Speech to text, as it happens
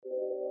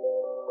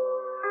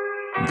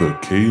The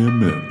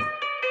KMM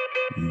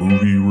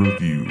Movie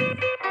Review.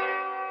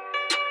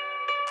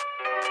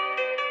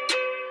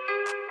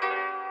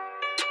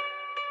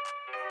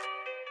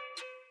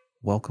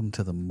 Welcome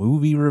to the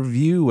movie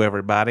review,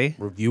 everybody.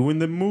 Reviewing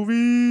the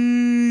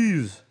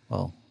movies.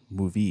 Well,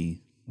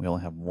 movie. We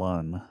only have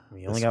one.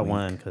 We only got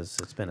one because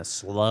it's been a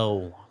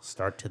slow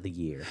start to the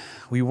year.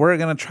 We were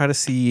going to try to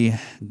see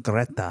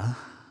Greta,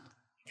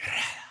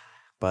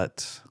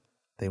 but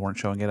they weren't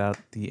showing it at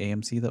the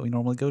AMC that we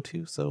normally go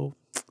to.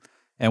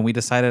 And we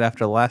decided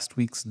after last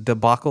week's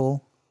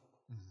debacle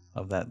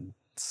of that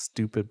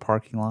stupid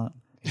parking lot,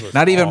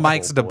 not even awful,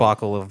 Mike's boy.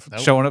 debacle of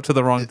showing up to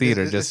the wrong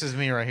theater. This is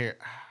me right here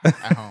at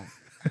home.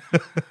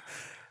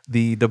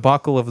 The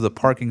debacle of the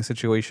parking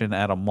situation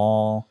at a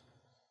mall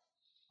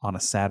on a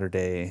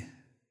Saturday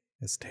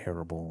is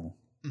terrible.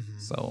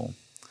 So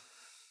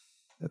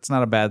it's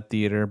not a bad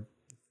theater.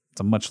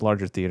 It's a much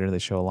larger theater. They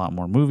show a lot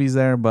more movies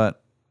there,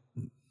 but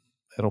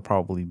it'll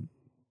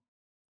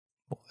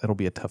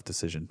be a tough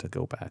decision to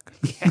go back.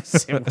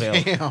 Yes, it will.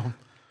 Damn.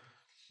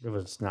 It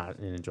was not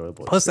an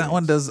enjoyable Plus, that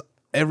one experience. does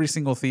every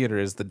single theater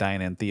is the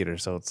dine-in theater,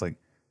 so it's like,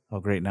 oh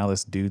great, now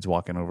this dude's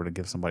walking over to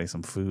give somebody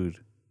some food,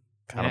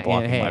 kind of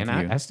blocking my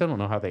view. I still don't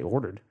know how they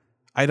ordered.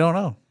 I don't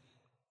know.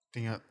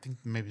 I think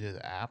maybe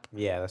the app.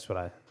 Yeah, that's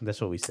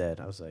what we said.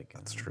 I was like,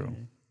 That's true.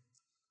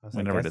 I was We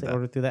like, never guess did they that.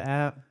 ordered through the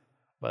app,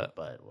 But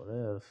but what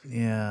if?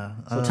 yeah.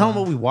 So tell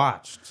them what we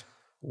watched.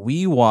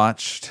 We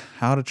watched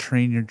How to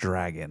Train Your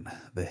Dragon: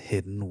 The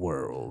Hidden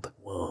World.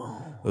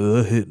 Whoa.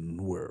 The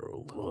Hidden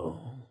World.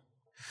 Whoa.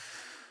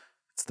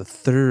 It's the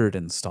third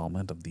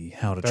installment of the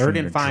How to Third Train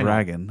and Your final.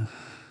 Dragon.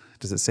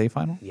 Does it say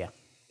final? Yeah.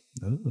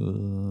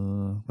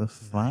 Ooh, the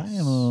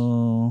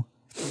final.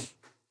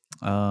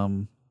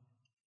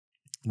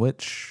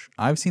 Which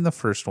I've seen the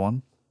first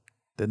one.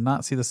 Did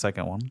not see the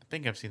second one. I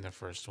think I've seen the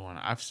first one.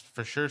 I've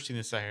for sure seen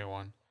the second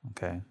one.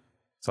 Okay.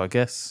 So I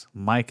guess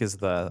Mike is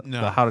the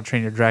No. How to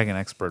Train Your Dragon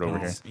expert over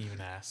here. Don't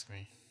even ask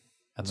me.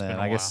 And It's then been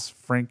a I guess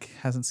Frank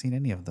hasn't seen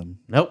any of them.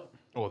 Nope.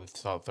 Oh, that's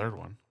the third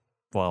one.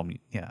 Well,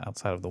 yeah,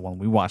 outside of the one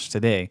we watched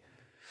today.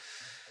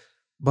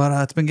 But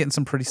it's been getting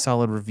some pretty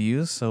solid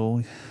reviews, so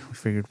we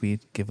figured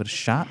we'd give it a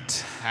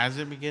shot. Has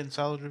it been getting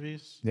solid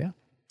reviews? Yeah.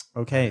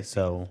 Okay,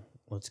 so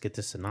let's get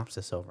the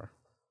synopsis over.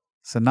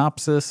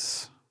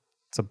 Synopsis: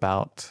 it's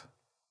about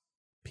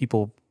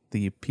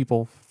the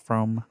people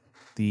from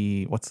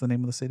the, what's the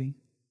name of the city?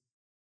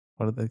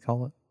 What do they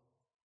call it?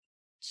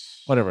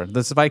 Whatever.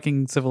 This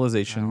Viking I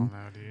civilization. don't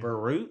know, dude.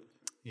 Barut?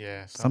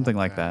 Yeah, Something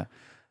like that.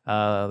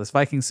 This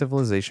Viking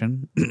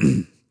civilization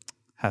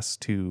has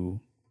to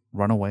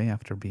run away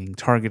after being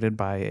targeted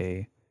by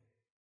a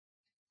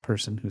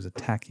person who's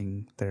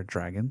attacking their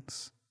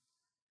dragons.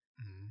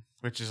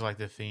 Which is like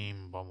the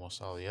theme of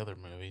almost all the other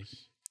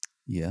movies.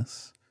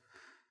 Yes.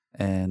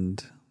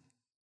 And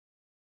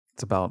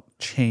it's about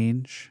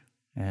change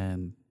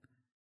and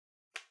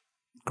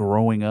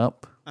growing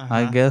up,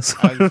 I guess.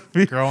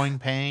 Growing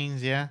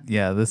pains, yeah.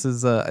 Yeah, this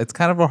is it's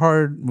kind of a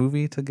hard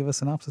movie to give a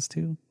synopsis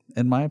to,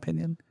 in my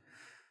opinion.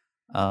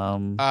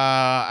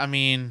 I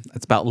mean,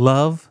 It's about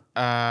love.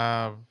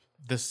 I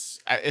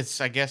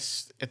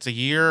guess it's a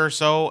year or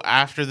so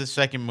after the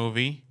second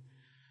movie.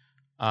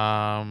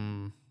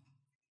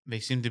 They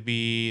seem to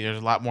be, there's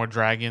a lot more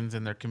dragons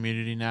in their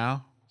community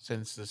now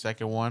since the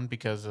second one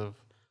because of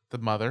the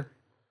mother.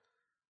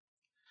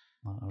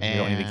 We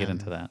don't need to get And-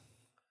 into that.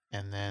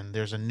 And then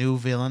there's a new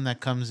villain that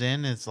comes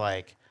in. It's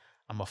like,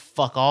 I'm gonna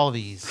fuck all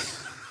these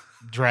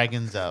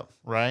dragons up,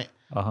 right?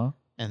 Uh-huh.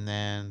 And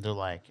then they're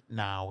like,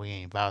 nah, we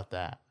ain't about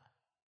that.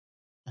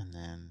 And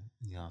then,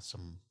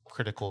 some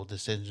critical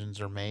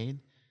decisions are made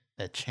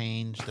that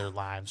change their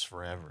lives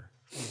forever.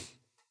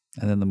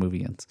 And then the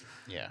movie ends.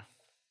 Yeah.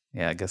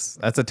 Yeah, I guess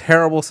that's a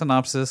terrible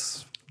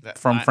synopsis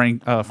from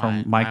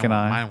Mike and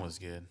I. Mine was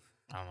good.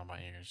 I don't know about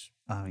yours.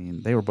 I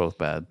mean, they were both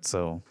bad.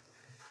 So,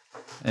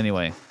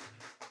 anyway,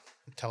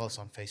 Tell us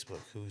on Facebook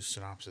whose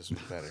synopsis was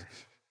better.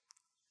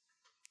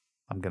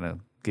 I'm gonna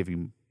give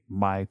you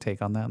my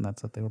take on that, and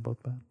that's that they were both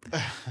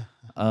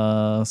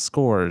bad.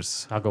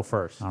 Scores. I'll go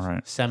first. All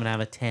right. 7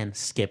 out of 10.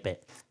 Skip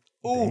it.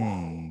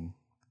 Dang.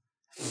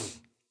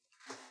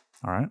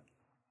 All right.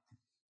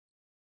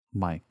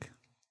 Mike.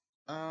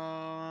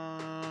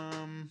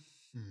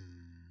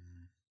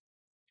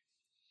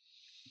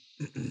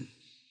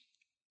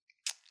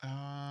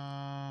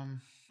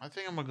 I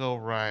think I'm gonna go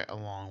right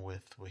along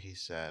with what he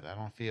said. I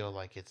don't feel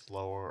like it's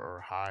lower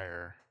or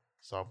higher,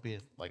 so I'll be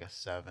like a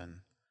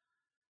 7.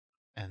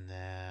 And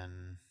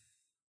then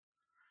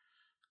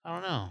I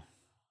don't know.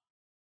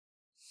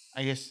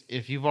 I guess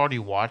if you've already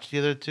watched the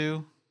other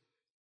two,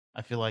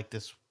 I feel like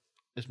this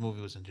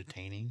movie was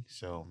entertaining,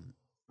 so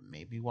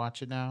maybe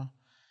watch it now.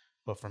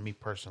 But for me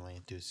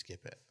personally, do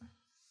skip it.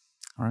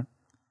 All right.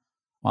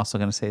 I'm also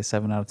gonna say a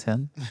 7 out of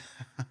 10.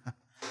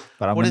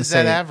 But I'm What gonna is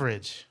that say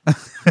average?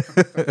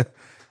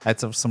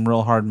 that's some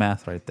real hard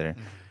math right there.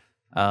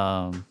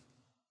 Mm-hmm.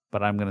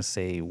 But I'm gonna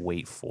say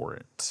wait for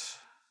it.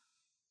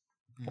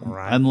 All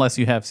right. Unless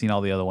you have seen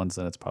all the other ones,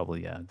 then it's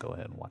probably, go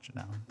ahead and watch it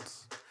now.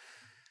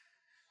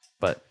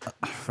 But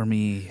for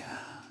me,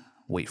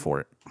 Wait for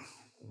it.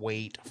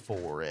 Wait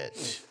for it.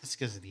 It's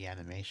because of the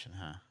animation,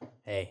 huh?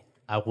 Hey,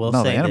 I will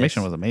No, say the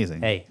animation this. was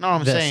amazing. Hey, No,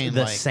 I'm the, saying,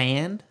 the like-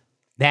 sand.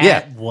 That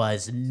Yeah.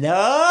 was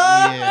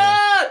nuts. Yeah.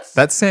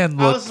 That sand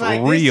I looked was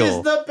like, real. this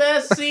is the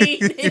best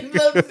scene in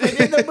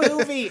the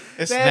movie.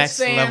 It's that next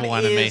sand level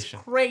is animation.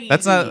 crazy.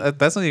 That's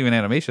not even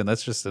animation.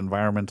 That's just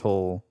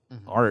environmental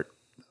art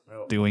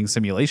doing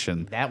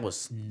simulation. That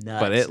was nuts.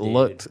 But it dude.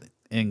 looked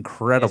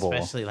incredible.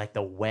 Especially like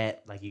the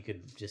wet, like you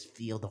could just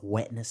feel the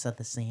wetness of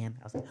the sand.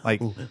 I was like,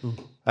 Like ooh, ooh.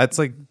 that's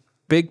like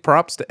big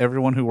props to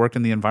everyone who worked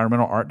in the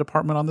environmental art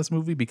department on this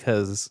movie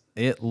because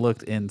it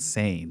looked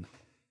insane.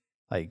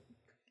 Like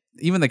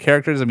even the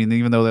characters, I mean,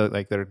 even though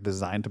they're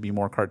designed to be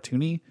more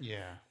cartoony,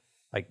 Yeah.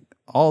 like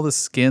all the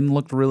skin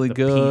looked really The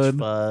good. peach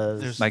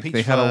fuzz. There's- Like peach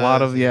they had a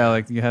lot of fuzz, yeah.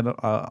 like you had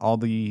all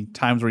the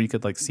times where you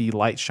could like see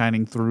light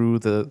shining through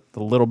the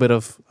little bit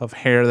of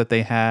hair that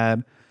they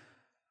had.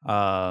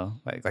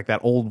 Like that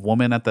old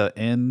woman at the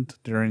end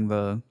during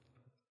the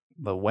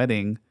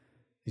wedding,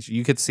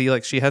 you could see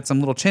like she had some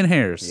little chin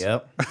hairs.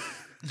 Yep.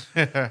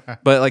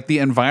 But like the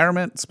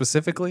environment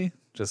specifically,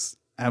 just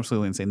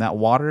absolutely insane. That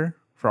water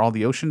for all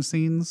the ocean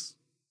scenes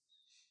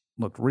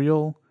looked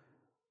real.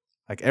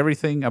 Like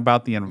everything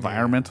about the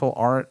environmental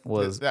art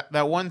was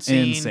that one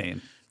scene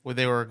insane. where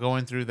they were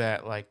going through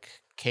that like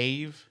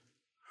cave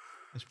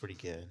was pretty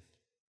good.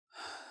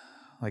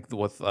 Like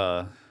with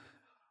the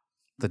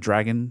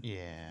dragon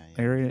Yeah.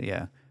 area,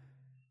 yeah.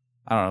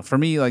 I don't know. For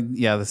me, like,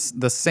 yeah,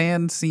 the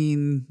sand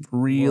scene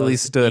really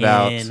Was stood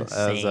out insane,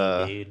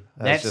 as dude.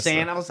 as That just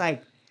sand, I was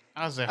like,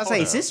 I was like, is hold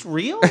this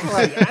real?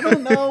 Like, I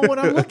don't know what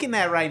I'm looking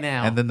at right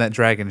now. and then that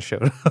dragon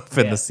showed up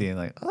in Yeah. the scene,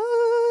 like,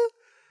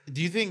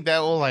 Do you think that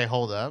will like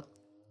hold up?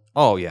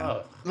 oh yeah,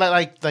 Oh,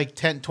 Like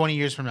 10, 20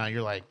 years from now,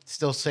 you're like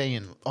still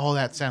saying, "Oh,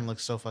 that sand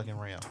looks so fucking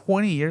real."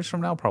 20 years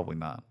from now, probably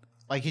not.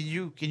 Like, can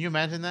you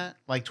imagine that?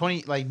 Like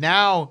 20, like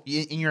now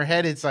in your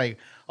head, it's like,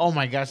 "Oh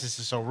my gosh, this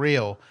is so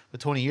real."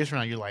 But 20 years from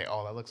now, you're like,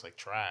 "Oh, that looks like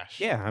trash."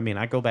 yeah. I mean,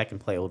 I go back and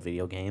play old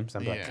video games.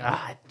 I'm like, Yeah.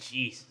 God,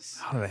 Jesus.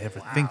 How did I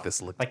ever think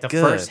this looked Like the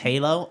good? first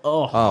Halo.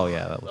 Oh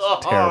yeah, that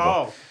was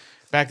terrible.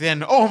 Back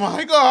then, oh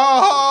my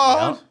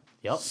god,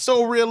 Yep.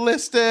 so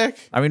realistic.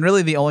 I mean,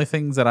 really, the only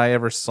things that I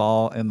ever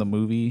saw in the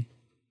movie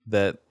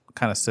that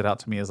kind of stood out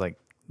to me as like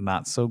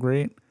not so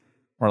great,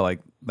 or like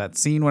that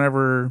scene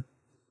whenever,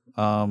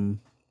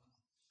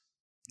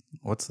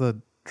 what's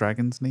the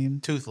dragon's name?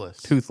 Toothless.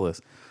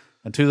 Toothless.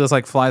 And Toothless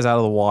like flies out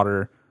of the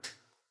water,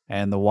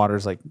 and the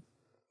water's like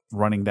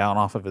running down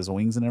off of his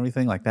wings and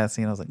everything. Like that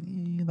scene, I was like,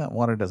 that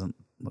water doesn't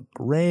look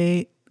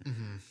great.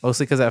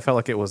 Mostly because I felt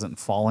like it wasn't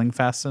falling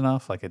fast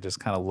enough. Like it just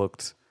kind of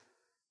looked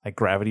like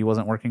gravity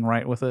wasn't working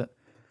right with it.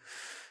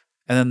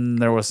 And then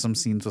there was some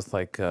scenes with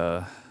like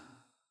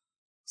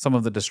some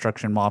of the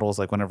destruction models,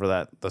 like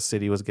whenever the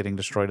city was getting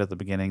destroyed at the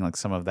beginning, like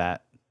some of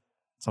that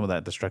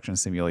destruction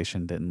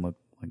simulation didn't look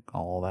like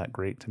all that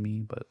great to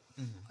me. But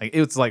like it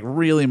was like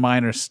really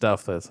minor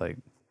stuff that's like,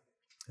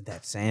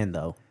 That sand,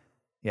 though.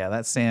 yeah,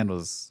 that sand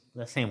was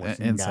That sand was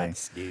insane.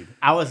 nuts, dude.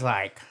 I was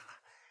like,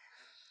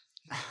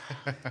 yeah.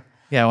 can't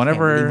believe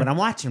Whenever what I'm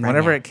watching right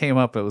whenever now. it came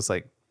up, it was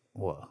like,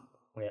 whoa,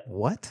 Yeah.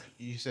 what?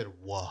 You said,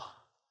 "Whoa."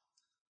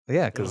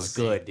 Yeah, It was because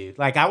good, dude.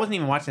 Like, I wasn't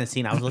even watching the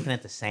scene. I was looking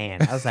at the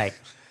sand. I was like,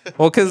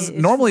 It's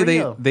normally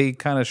real. they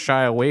kind of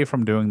shy away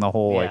from doing the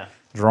whole like Yeah.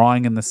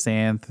 drawing in the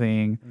sand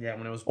thing. yeah,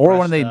 when it was Or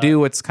when they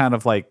do, it's kind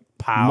of like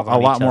Piled a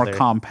on lot each more other.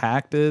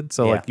 compacted.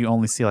 So Yeah. like you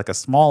only see like a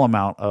small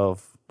amount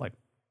of like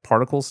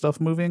particle stuff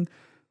moving.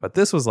 But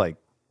this was like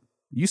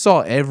you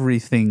saw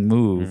everything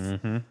move,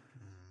 Mm-hmm.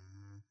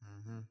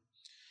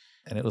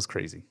 and it was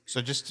crazy.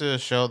 So just to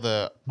show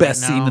the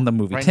Best scene in the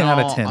movie, 10 out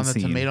of now, 10 on the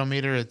scene. tomato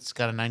meter, it's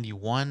got a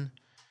 91,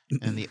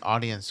 and the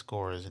audience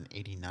score is an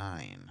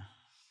 89.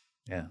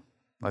 Yeah,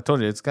 I told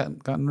you it's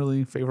gotten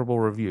really favorable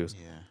reviews.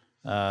 Yeah.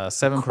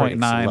 7.9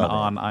 Critics love it.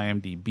 on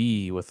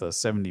IMDb with a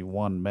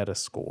 71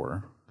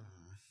 Metascore.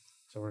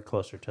 So we're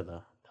closer to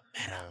the.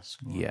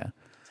 Yeah.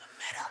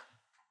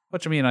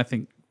 Which I mean, I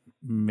think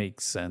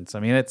makes sense. I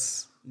mean,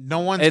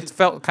 it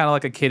felt kind of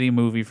like a kiddie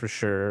movie for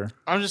sure.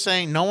 I'm just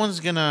saying, no one's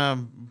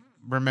gonna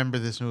remember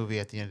this movie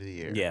at the end of the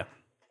year. Yeah.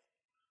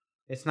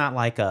 It's not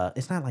like a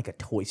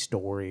Toy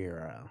Story or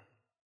a.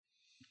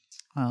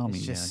 I mean,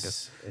 It's yeah, I just,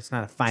 guess it's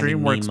not a Finding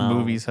DreamWorks Nemo.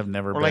 movies have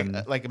never Or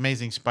been like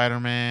Amazing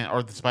Spider-Man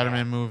or the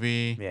Spider-Man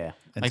movie. Yeah.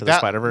 into Like the that,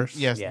 Spider-Verse.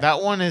 Yes, Yeah.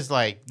 that one is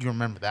like you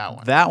remember that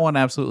one. That one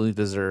absolutely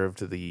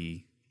deserved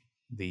the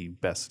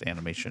best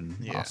animation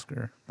Yeah.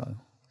 Oscar.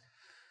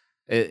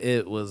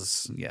 It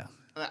was, yeah.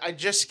 I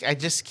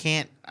just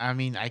can't. I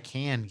mean, I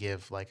can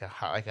give like a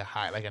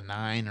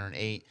 9 or an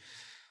 8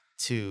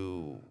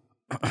 to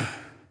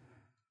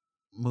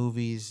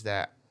movies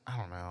that I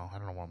don't know. I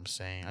don't know what I'm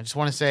saying. I just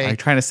want to say Are you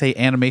trying to say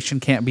animation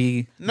can't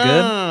be no, good?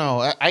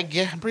 no.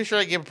 I'm pretty sure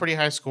I gave a pretty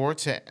high score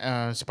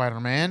to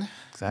Spider-Man.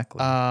 Exactly.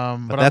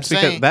 But that's I'm because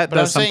saying, that but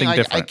I'm does something saying, I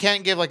different.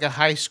 can't give like a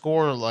high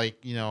score,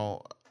 like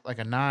like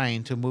a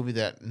 9 to a movie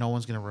that no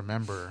one's gonna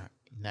remember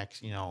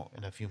next, in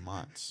a few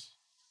months.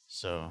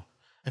 So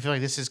I feel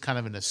like this is kind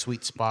of in a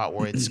sweet spot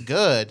where it's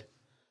good.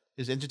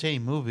 It's an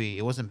entertaining movie.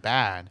 It wasn't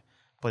bad.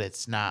 but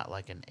it's not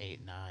like an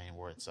 8-9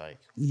 where it's like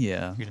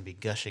Yeah. you're gonna be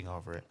gushing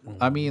over it.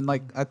 I mean,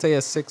 like I'd say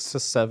a 6 to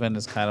 7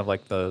 is kind of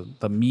like the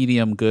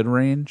medium good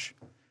range,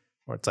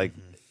 where it's like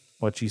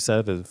what you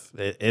said is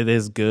it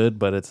is good,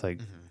 but it's like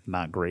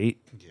not great.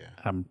 Yeah.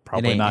 I'm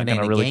probably not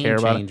gonna really care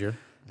about it. it.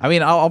 I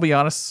mean, I'll be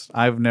honest.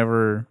 I've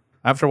never,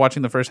 after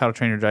watching the first How to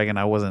Train Your Dragon,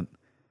 I wasn't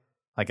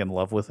like in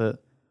love with it.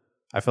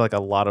 I feel like a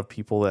lot of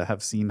people that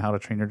have seen How to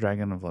Train Your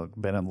Dragon have like,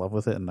 been in love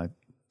with it, and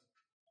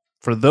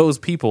for those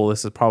people,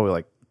 this is probably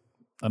like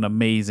an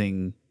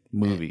amazing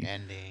movie.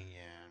 Ending,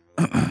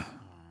 yeah.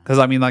 Because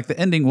I mean, like the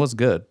ending was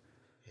good.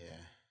 Yeah.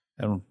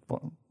 And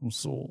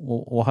so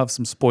we'll have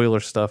some spoiler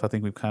stuff. I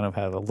think we've kind of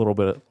had a little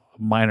bit of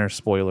minor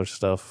spoiler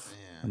stuff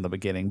in the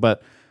beginning,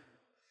 but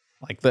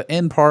like the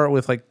end part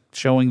with like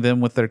showing them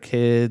with their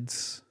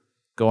kids,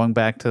 going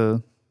back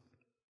to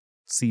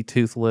see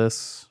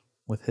Toothless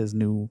with his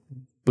new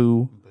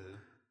boo,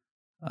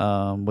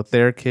 with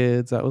their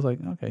kids, that was like,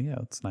 okay, yeah,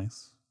 it's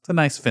nice. It's a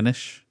nice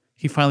finish.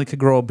 He finally could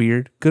grow a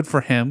beard. Good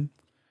for him.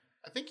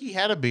 I think he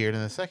had a beard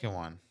in the second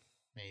one,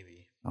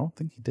 maybe. I don't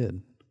think he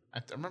did.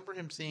 I remember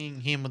him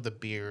seeing him with the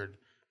beard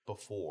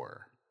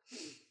before.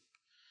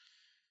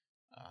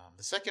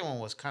 The second one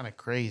was kind of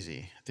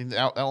crazy. I think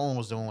that one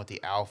was the one with the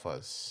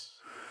alphas.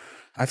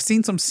 I've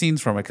seen some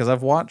scenes from it because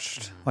I've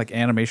watched like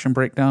animation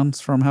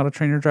breakdowns from How to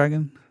Train Your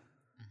Dragon,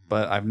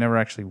 but I've never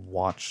actually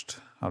watched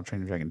How to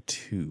Train Your Dragon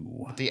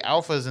 2. The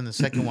alphas in the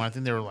second one, I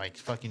think they were like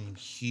fucking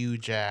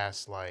huge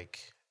ass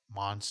like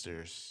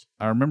monsters.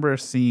 I remember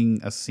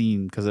seeing a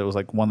scene because it was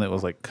like one that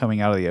was like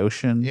coming out of the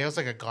ocean. Yeah, it was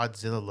like a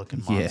Godzilla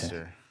looking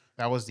monster.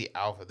 That was the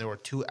alpha. There were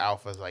two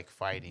alphas like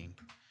fighting.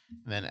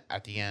 And then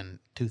at the end,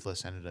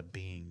 Toothless ended up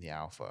being the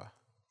alpha.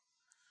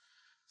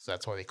 So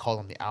that's why they call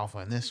him the alpha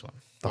in this one.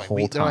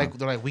 Whole time.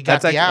 They're like, we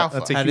got the alpha.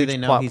 That's a How do huge they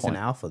know plot he's point.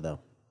 an alpha though?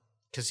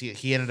 Because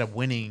he ended up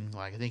winning.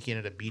 Like I think he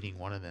ended up beating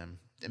one of them.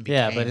 And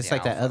Yeah, became but it's the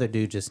like that alpha. other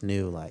dude just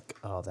knew like,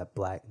 oh, that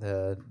black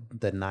the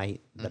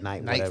night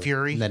whatever,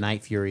 Fury? the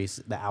Night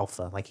Furies, the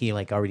alpha. Like he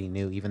like already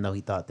knew, even though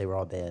he thought they were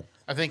all dead.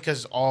 I think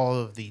because all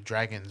of the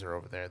dragons are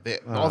over there.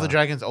 All the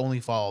dragons only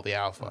follow the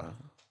alpha.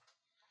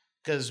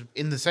 Because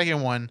in the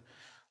second one,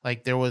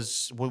 like there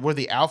was where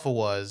the alpha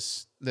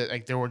was, that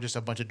like there were just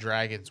a bunch of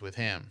dragons with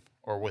him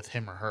or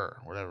her,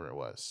 whatever it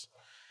was.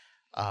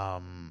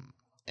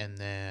 And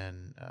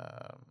then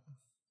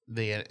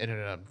they ended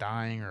up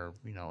dying or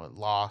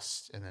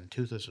lost, and then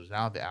Toothless was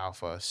now the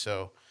alpha,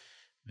 so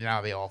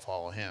now they all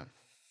follow him.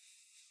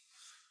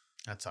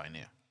 That's how I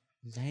knew.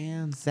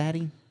 Damn,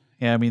 Zaddy.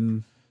 Yeah, I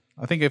mean,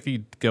 I think if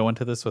you go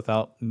into this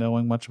without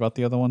knowing much about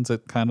the other ones,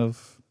 it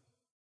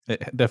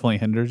definitely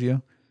hinders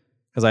you.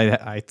 Because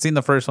I'd seen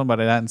the first one, but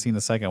I hadn't seen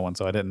the second one,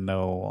 so I didn't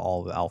know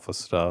all the alpha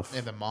stuff.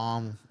 And the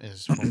mom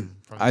is from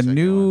the I second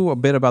knew one. a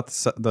bit about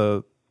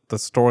the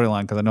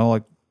storyline because I know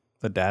like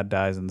the dad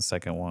dies in the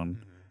second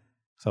one,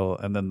 so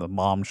and then the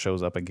mom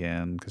shows up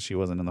again because she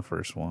wasn't in the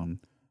first one,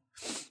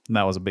 and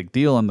that was a big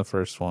deal in the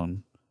first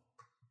one.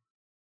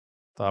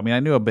 So I mean,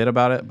 I knew a bit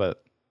about it,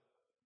 but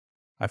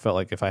I felt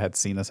like if I had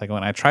seen the second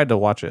one, I tried to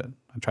watch it.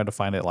 I tried to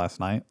find it last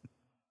night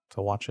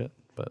to watch it,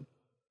 but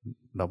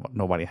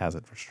nobody has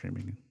it for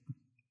streaming.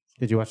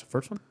 Did you watch the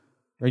first one?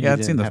 Or you Yeah, I'd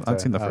didn't seen the have to-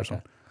 I'd seen the oh, first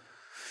okay.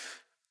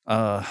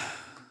 one.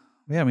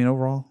 Yeah, I mean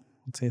overall,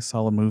 I'd say a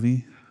solid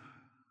movie.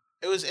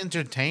 It was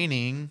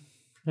entertaining.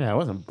 Yeah, I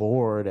wasn't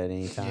bored at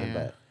any time, Yeah.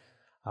 but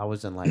I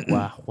wasn't like,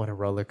 wow, what a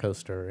roller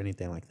coaster or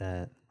anything like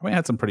that. I mean, it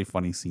had some pretty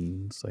funny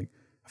scenes. Like,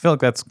 I feel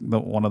like that's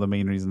one of the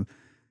main reasons.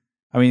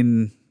 I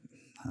mean,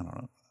 I don't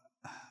know.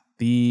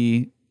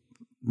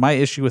 My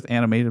issue with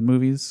animated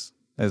movies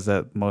is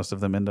that most of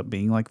them end up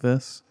being like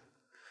this.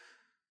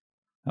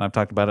 And I've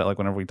talked about it like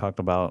whenever we talked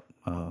about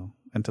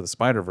Into the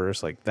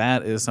Spider-Verse, like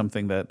that is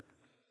something that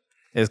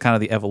is kind of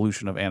the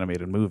evolution of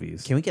animated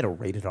movies. Can we get a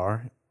rated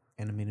R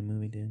animated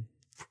movie, dude?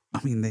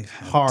 I mean, they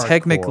Hardcore.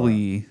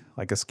 technically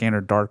like a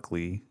Scanner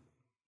Darkly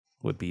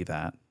would be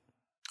that.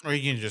 Or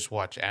you can just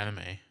watch anime.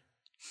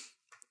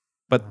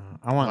 But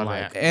I want Love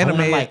like that.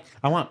 Anime-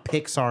 I want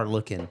Pixar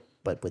looking,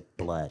 but with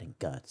blood and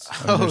guts.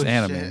 there's Oh,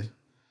 anime. shit.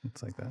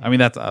 It's like that. I mean,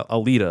 that's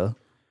Alita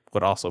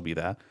would also be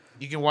that.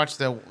 You can watch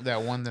that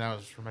one that I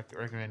was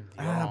recommending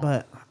to you all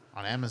But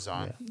on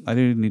Amazon. I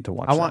do need to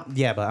watch I that. want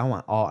but I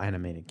want all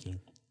animated, King.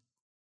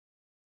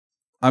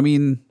 I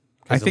mean,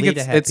 I 'Cause think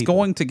Alita had it's people.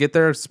 going to get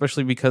there,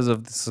 especially because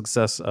of the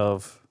success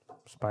of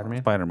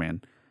Spider-Man.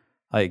 Spider-Man.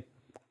 Like,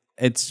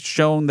 it's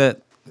shown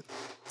that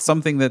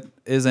something that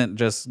isn't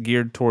just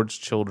geared towards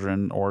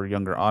children or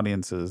younger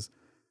audiences,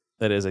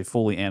 that is a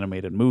fully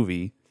animated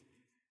movie.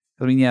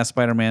 I mean, yeah,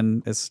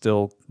 Spider-Man is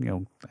still,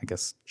 I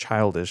guess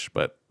childish,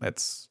 but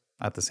it's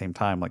at the same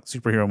time, like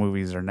superhero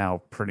movies are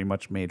now pretty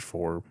much made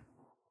for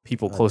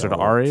people closer to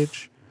our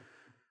age,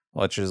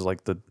 which is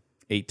like the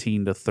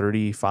 18 to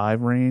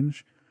 35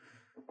 range.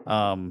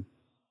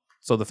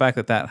 So the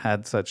fact that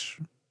had such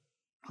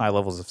high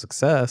levels of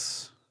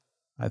success,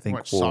 I think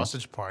Watch will,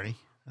 Sausage Party.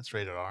 That's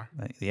rated R.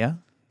 yeah,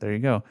 there you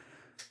go.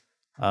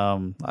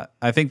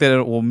 I think that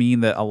it will mean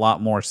that a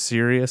lot more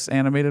serious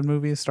animated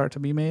movies start to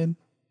be made.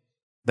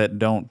 that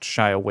don't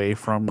shy away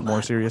from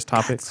more serious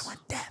topics.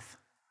 Death.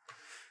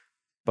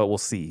 But we'll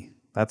see.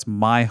 That's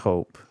my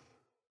hope.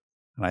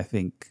 And I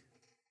think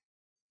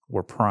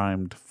we're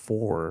primed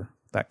for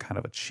that kind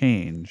of a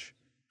change.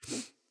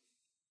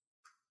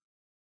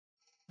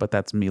 But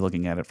that's me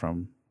looking at it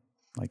from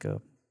like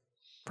a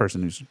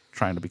person who's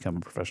trying to become a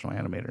professional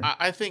animator.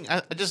 I think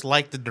I just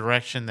like the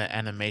direction that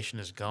animation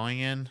is going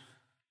in.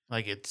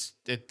 Like it's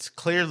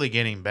clearly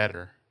getting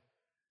better,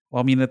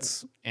 Well, I mean,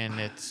 it's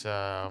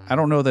I I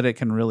don't know that it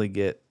can really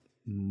get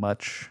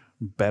much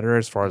better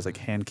as far as like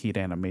hand-keyed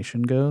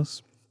animation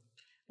goes.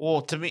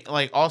 Well, to me,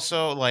 like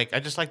also like I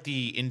just like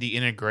the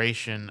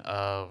integration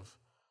of,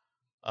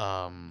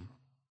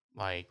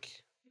 like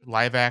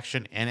live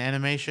action and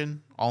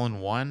animation all in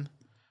one,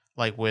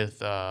 like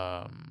with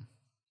what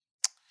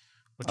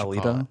you call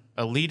Alita? it?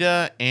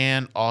 Alita,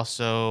 and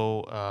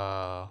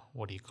also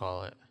what do you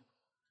call it?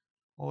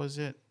 What was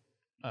it?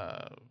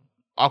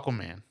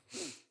 Aquaman.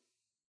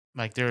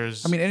 Like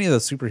there's, I mean, any of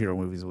those superhero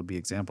movies would be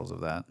examples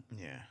of that.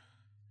 yeah.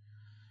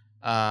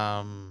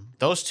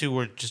 Those two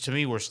were just to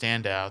me were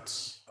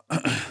standouts,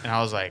 and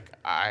I was like,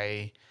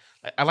 I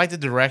like the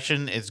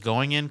direction it's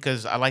going in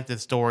because I like the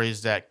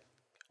stories that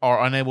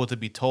are unable to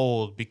be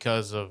told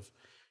because of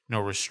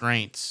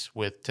restraints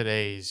with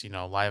today's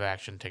live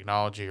action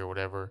technology or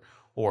whatever,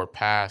 or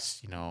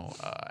past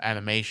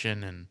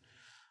animation and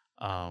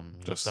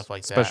Just stuff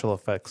like special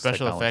that. effects.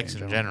 Special technology effects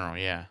in general,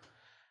 yeah.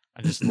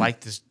 I just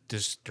like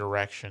this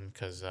direction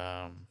because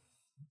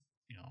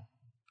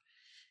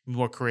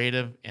more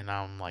creative, and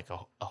I'm like a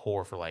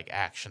whore for like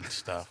action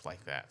stuff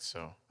like that.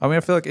 So I mean,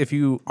 I feel like if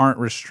you aren't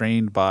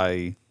restrained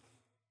by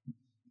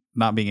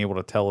not being able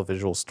to tell a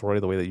visual story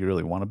the way that you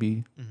really want to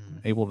be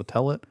able to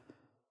tell it,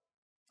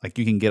 like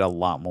you can get a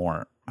lot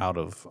more out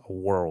of a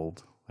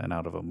world and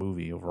out of a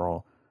movie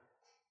overall.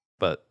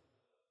 But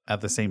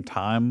at the same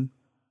time,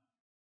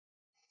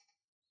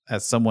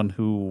 as someone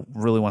who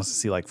really wants to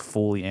see like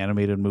fully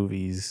animated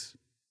movies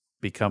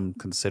become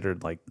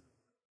considered like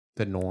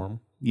The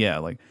norm.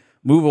 like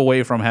move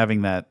away from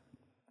having that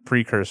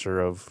precursor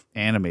of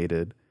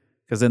animated,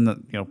 because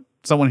then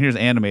someone hears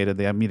animated,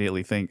 they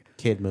immediately think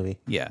Kid movie.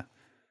 yeah,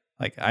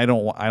 like I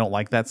don't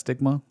like that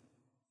stigma,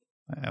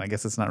 and I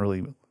guess it's not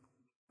really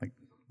like,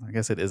 I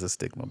guess it is a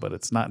stigma, but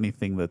it's not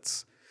anything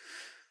that's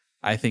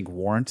I think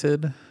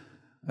warranted,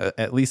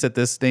 at least at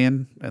this day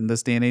and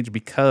age,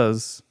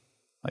 because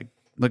like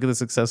look at the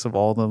success of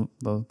all the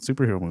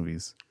superhero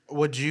movies.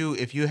 would you,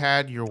 if you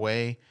had your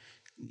way,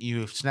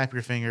 you snap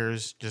your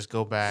fingers, just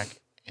go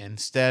back,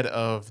 instead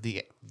of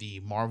the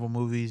Marvel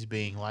movies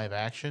being live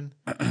action,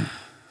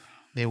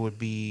 they would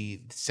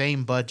be the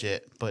same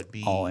budget but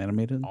be All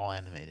animated? All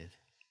animated.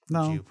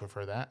 No. Would you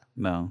prefer that?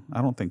 No,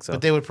 I don't think so.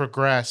 But they would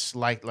progress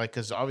like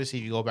because obviously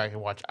if you go back and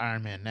watch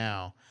Iron Man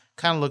now,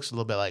 kind of looks a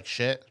little bit like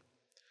shit.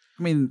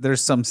 I mean,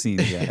 there's some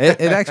scenes, yeah.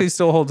 It actually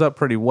still holds up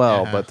pretty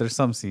well, Yeah. but there's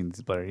some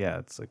scenes where, yeah,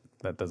 it's like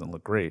that doesn't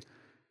look great.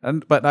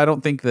 But I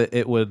don't think that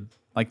it would,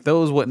 like,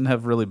 those wouldn't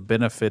have really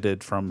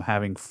benefited from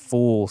having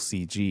full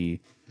CG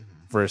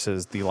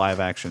versus the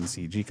live action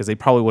CG, because they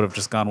probably would have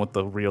just gone with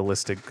the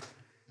realistic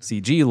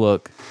CG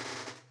look,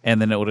 and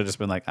then it would have just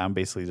been like, I'm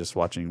basically just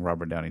watching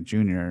Robert Downey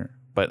Jr.,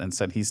 but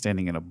instead he's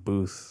standing in a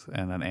booth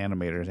and an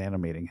animator is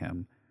animating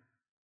him.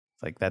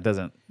 Like,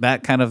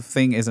 that kind of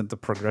thing isn't the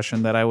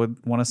progression that I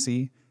would want to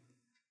see.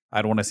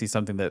 I'd want to see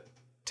something that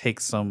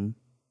takes some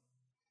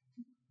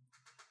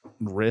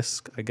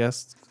risk, I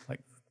guess, like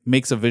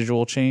makes a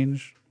visual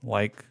change,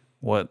 like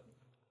what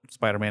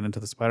Spider-Man Into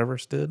the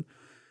Spider-Verse did,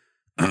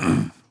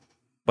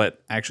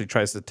 but actually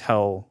tries to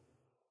tell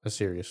a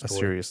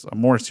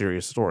more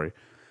serious story.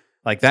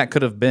 Like that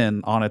could have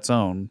been on its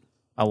own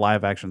a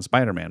live-action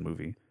Spider-Man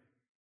movie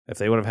if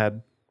they would have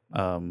had.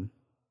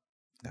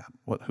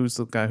 Who's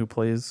the guy who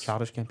plays?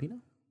 Childish Gambino.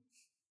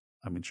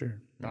 I mean,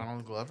 sure.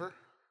 Donald Glover?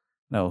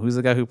 No, who's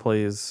the guy who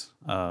plays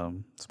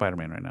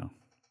Spider-Man right now?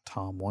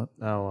 Tom what?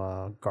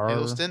 Oh,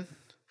 Hiddleston?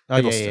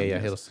 Oh, Hiddleston, yeah.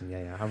 yes. Hiddleston.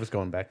 Yeah. I was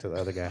going back to the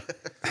other guy.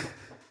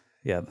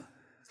 Yeah,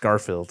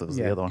 Garfield was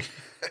Yeah. the other one.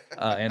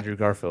 Andrew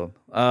Garfield.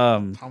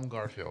 Tom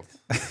Garfield.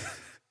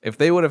 If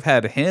they would have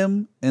had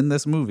him in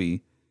this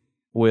movie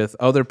with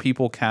other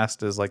people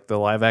cast as like the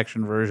live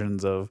action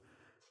versions of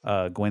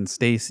Gwen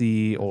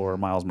Stacy or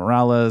Miles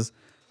Morales,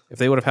 if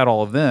they would have had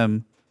all of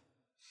them,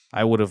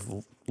 I would have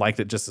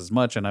liked it just as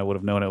much, and I would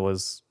have known it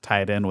was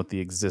tied in with the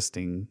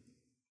existing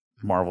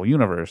Marvel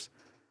universe.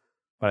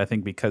 But I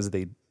think because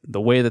the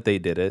way that they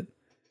did it,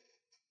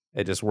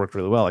 it just worked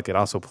really well. Like it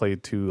also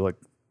played to like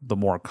the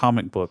more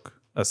comic book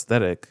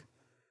aesthetic,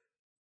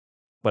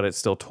 but it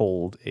still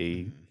told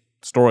a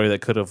story that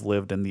could have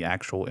lived in the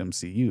actual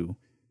MCU.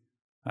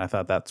 I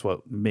thought that's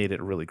what made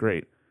it really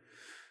great.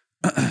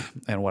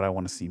 And what I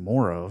want to see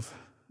more of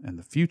in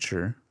the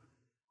future.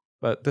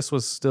 But this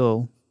was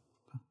still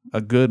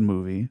a good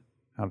movie,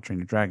 How to Train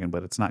Your Dragon,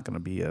 but it's not going to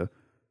be a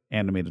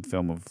animated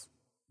film of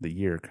the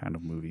year kind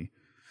of movie.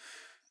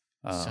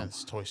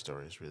 Since Toy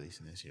Story is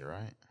releasing this year,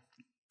 right?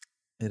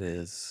 It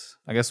is.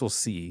 I guess we'll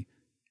see.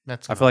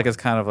 That's I feel like it's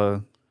kind of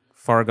a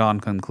far gone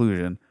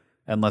conclusion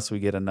unless we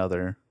get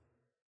another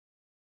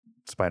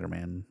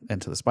Spider-Man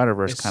Into the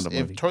Spider-Verse kind of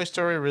movie. If Toy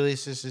Story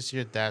releases this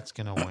year, that's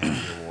gonna win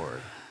the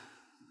award.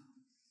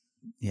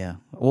 Yeah,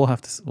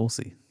 we'll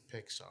see.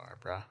 Pixar,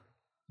 bruh.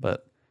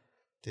 But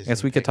Disney, I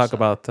guess we could talk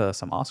Pixar. about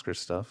some Oscar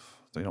stuff.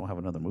 So we don't have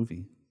another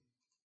movie.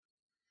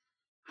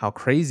 How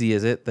crazy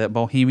is it that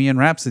Bohemian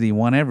Rhapsody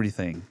won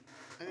everything?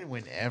 I didn't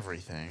win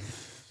everything.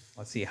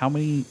 Let's see, how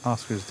many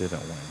Oscars did it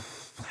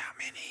win? How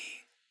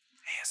many?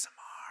 ASMR.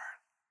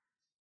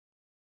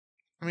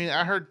 I mean,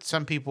 I heard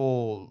some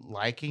people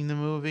liking the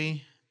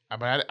movie,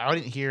 but I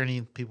didn't hear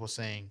any people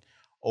saying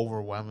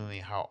overwhelmingly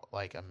how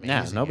like amazing.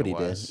 Yeah, nobody it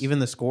did. was. Even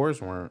the scores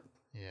weren't.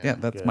 Yeah,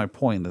 that's good. my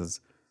point is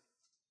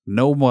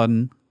no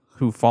one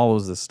who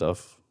follows this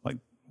stuff like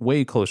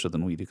way closer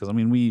than we do. Because I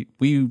mean,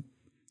 we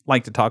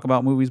like to talk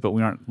about movies, but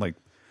we aren't like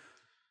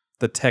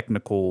the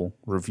technical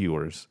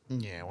reviewers.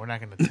 Yeah, we're not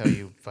going to tell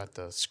you about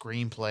the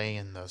screenplay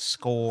and the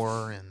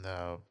score and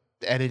the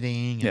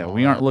editing. And Yeah, all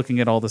we aren't that. looking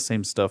at all the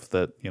same stuff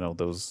that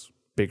those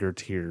bigger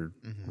tier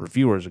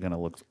reviewers are going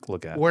to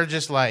look at. We're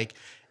just like,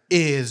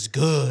 is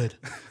good,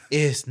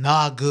 it's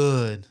not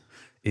good,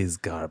 Is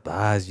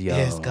garbage, yo.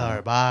 it's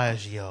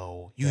garbage,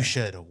 yo. You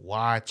should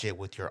watch it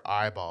with your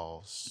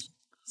eyeballs.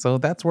 So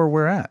that's where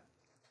we're at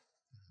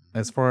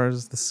as far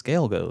as the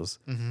scale goes.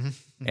 Mm-hmm.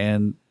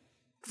 And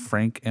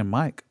Frank and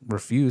Mike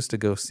refused to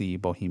go see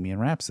Bohemian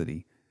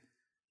Rhapsody.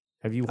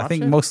 Have you watched I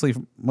think it?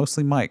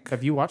 mostly Mike.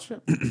 Have you watched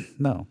it?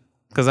 No,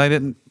 because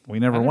we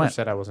never I never went.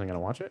 said I wasn't going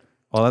to watch it.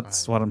 Well,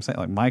 that's what I'm saying.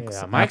 Like Mike,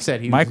 Yeah, Mike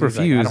said Mike he was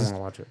like, refused, I don't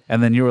want to watch it.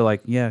 and then you were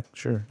like, "Yeah,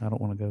 sure, I don't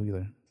want to go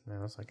either." And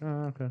I was like,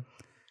 oh, okay.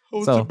 I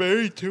was So-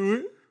 married to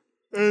it.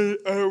 And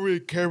I don't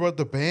really care about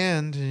the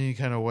band in any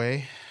kind of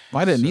way.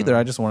 I didn't either. So-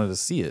 I just wanted to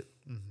see it,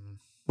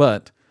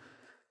 but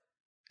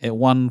it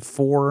won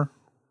 4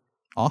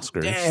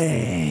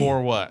 Oscars.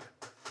 For what?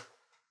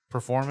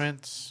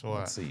 Performance? What?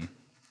 Let's see,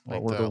 what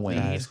Like were the the wins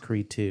Guys,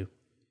 Creed 2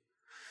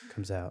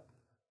 comes out.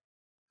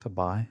 to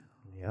buy?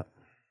 Yep.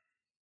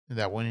 Did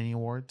that win any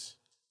awards?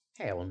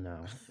 Hell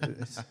no.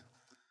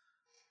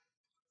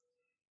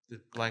 Did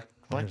Black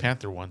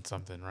Panther won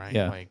something, right?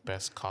 Yeah. Like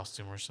best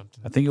costume or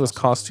something. I think it was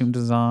costume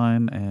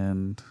design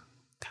and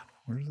God,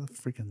 where's the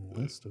freaking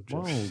list of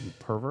Whoa, just you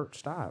pervert,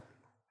 stop.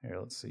 here?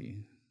 Let's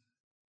see.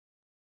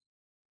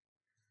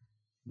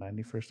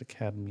 91st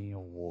Academy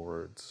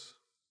Awards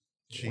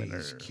Jeez,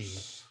 winners.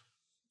 Keith.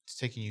 It's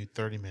taking you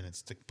 30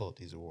 minutes to pull up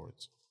these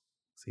awards.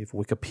 See if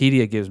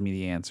Wikipedia gives me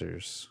the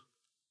answers.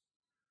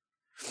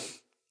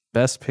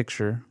 Best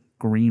Picture,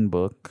 Green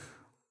Book.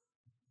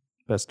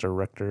 Best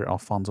Director,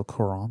 Alfonso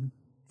Cuarón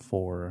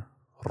for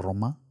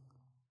Roma.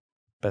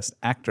 Best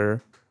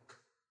Actor,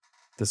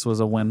 this was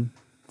a win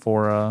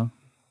for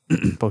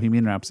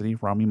Bohemian Rhapsody.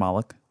 Rami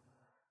Malek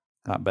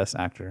got Best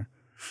Actor.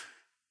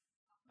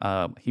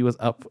 He was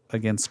up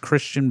against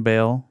Christian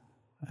Bale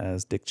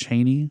as Dick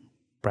Cheney,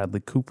 Bradley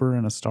Cooper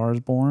in A Star Is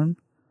Born,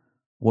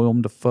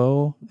 Willem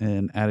Dafoe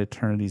in At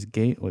Eternity's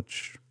Gate,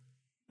 which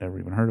never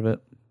even heard of it,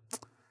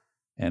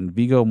 and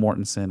Viggo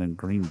Mortensen in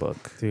Green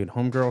Book. Dude,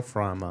 Homegirl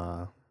from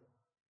our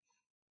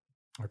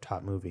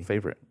top movie.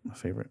 Favorite.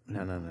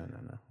 No.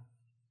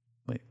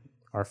 Wait.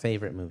 Our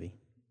favorite movie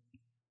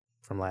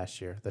from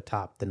last year.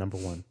 The number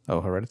one.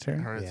 Oh, Hereditary?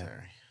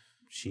 Hereditary.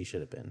 She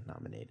should have been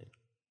nominated.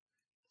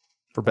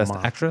 For Best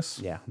Mom. Actress?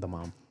 Yeah, the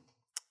mom.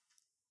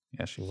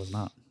 Yeah, she was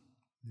not.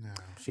 No.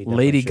 She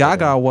definitely Lady should have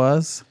Gaga been.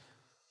 was.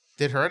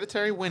 Did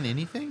Hereditary win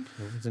anything?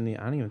 It was in the-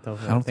 I don't even know.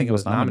 I don't think it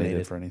was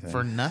nominated for anything.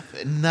 For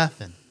nothing.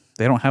 Nothing.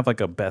 They don't have like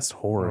a Best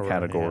Horror Horror,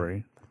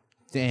 category.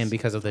 And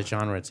because of the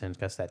genre it's in,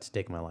 because that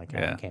stigma, like,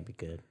 Yeah. it can't be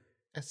good.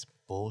 That's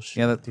bullshit.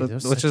 Yeah, Dude, that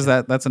was which such is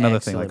a that's another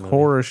thing. Like excellent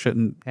movie. horror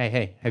shouldn't Hey,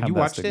 have have you that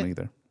watched stigma it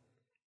either.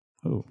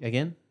 Who?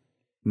 again?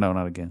 No,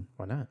 not again.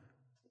 Why not?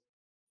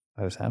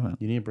 I just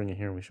haven't. You need to bring it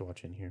here and we should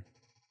watch it in here.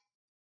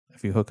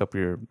 If you hook up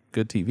your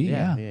good TV,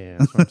 yeah. Yeah,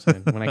 that's what I'm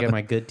saying. When I get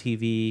my good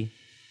TV,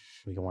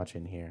 we can watch it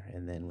in here.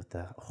 And then with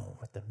the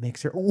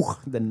mixer,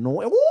 the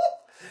noise.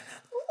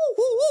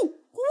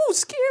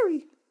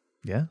 Scary.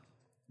 Yeah.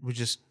 We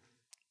just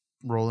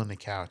roll in the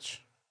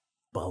couch.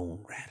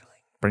 Bone rattling.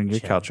 Bring your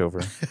Chill. couch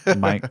over,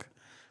 Mike.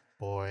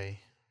 Boy.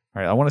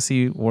 All right, I want to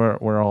see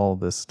where all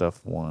this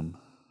stuff won.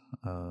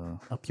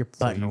 Up your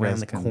So butt you and around guys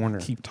the can corner.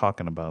 Keep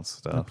talking about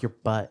stuff. Up your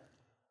butt.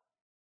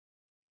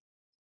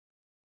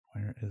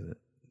 Where is it?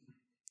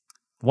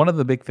 One of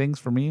the big things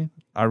for me,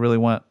 I really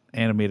want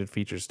animated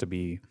features to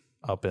be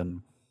up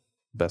in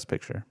Best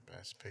Picture.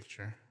 Best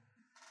picture.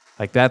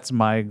 Like that's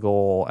my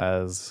goal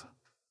as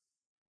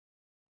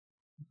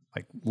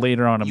like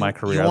later on in my You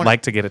career. I'd wanna-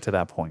 like to get it to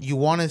that point. You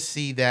want to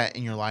see that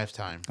in your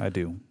lifetime. I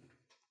do.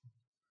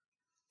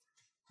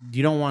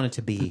 You don't want it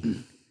to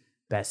be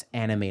best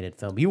animated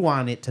film. You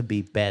want it to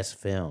be best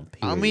film. I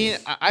period. mean,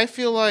 I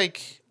feel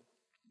like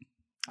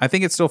I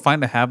think it's still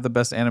fine to have the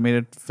best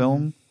animated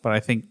film, but I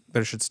think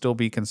there should still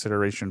be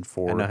consideration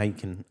for I know how you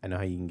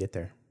can get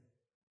there.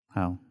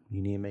 how.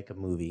 You need to make a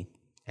movie,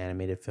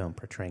 animated film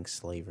portraying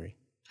slavery.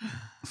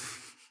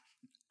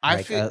 I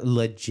Like feel a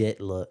legit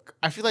look.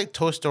 I feel like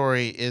Toy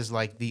Story is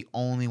like the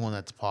only one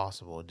that's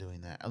possible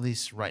doing that. At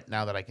least right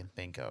now that I can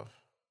think of.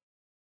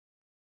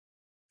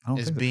 I don't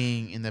as think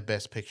being in the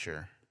best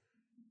picture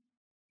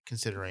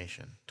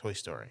consideration. Toy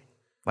Story.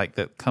 like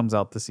that comes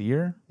out this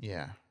year.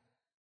 Yeah.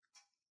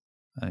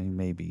 I mean,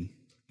 maybe.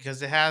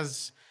 Because it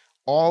has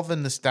all the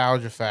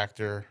nostalgia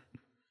factor.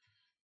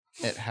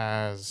 It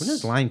has... When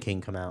does Lion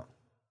King come out?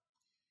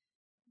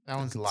 That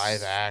one's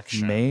live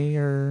action. May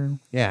or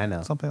Yeah, I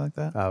know. something like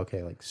that. Oh,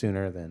 okay, like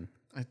sooner than.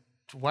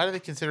 Why do they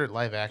consider it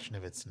live action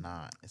if it's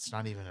not? It's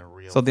not even a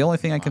real... So the only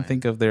thing I can lion.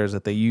 think of there is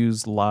that they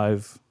use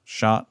live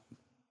shot.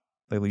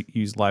 They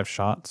use live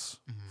shots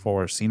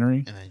for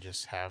scenery, And then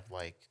just have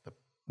like the...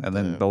 and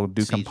then the they'll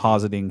do CG.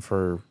 compositing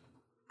for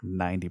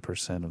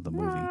 90% of the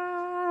movie.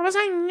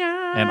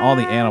 And all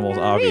the animals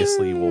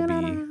obviously will be.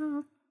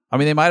 I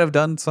mean, they might have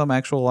done some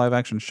actual live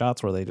action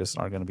shots where they just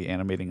are going to be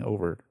animating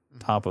over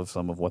top of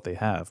some of what they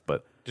have,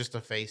 but Just the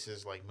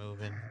faces like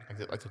moving,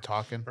 like they're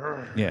talking.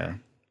 yeah.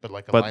 But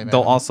like a But live they'll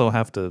animal. also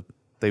have to.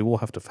 They will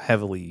have to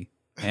heavily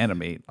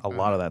animate a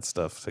lot of that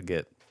stuff to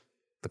get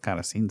the kind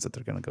of scenes that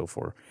they're going to go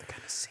for.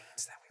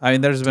 I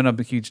mean, there's been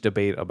a huge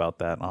debate about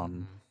that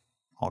on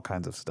all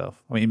kinds of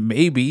stuff. I mean,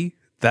 maybe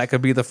that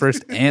could be the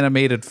first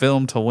animated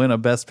film to win a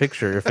Best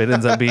Picture if it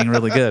ends up being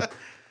really good.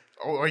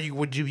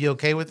 Would you be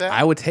okay with that?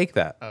 I would take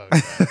that. Oh,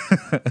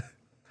 okay.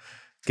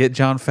 Get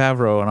Jon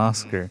Favreau an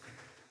Oscar.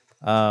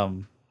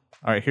 All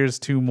right, here's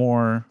two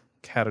more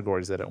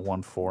categories that it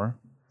won for,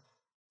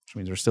 which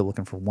means we're still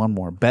looking for one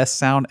more. Best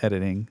Sound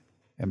Editing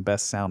and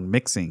Best Sound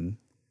Mixing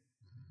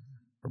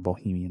for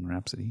Bohemian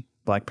Rhapsody.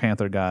 Black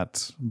Panther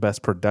got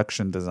Best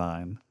Production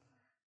Design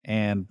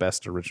and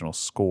Best Original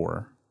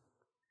Score.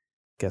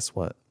 Guess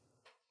what?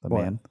 The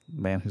What?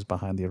 man who's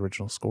behind the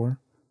original score,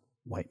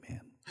 white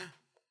man.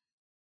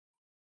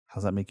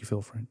 How's that make you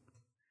feel, Frank?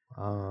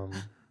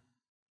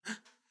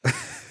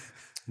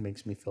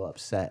 Makes me feel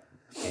upset,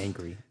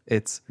 angry.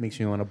 It's Makes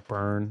me want to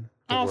burn.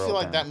 The I don't feel world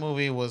like down. that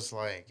movie was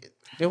like...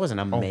 It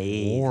wasn't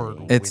amazing. Award.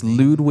 It's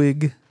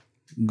Ludwig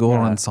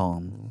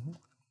Göransson,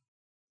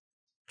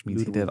 which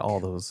means he did Ludwig. all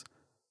those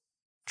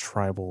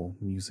tribal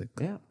music.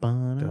 Yeah.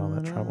 Did all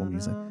that tribal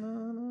music.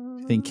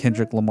 You think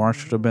Kendrick Lamar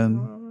should have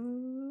been?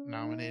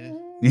 nominated.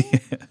 Yeah.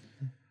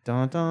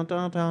 Dun, dun,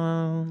 dun,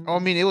 dun. Oh, I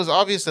mean, it was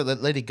obvious that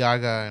Lady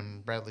Gaga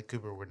and Bradley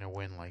Cooper were going to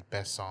win like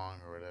best song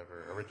or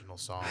whatever, original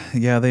song.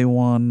 Yeah, they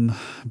won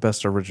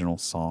Best Original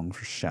Song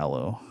for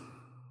Shallow.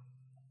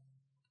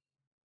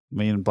 I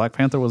mean, Black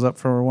Panther was up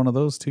for one of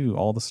those too.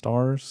 All the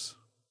Stars.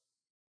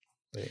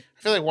 I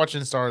feel like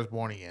watching Star is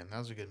Born Again. That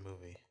was a good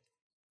movie.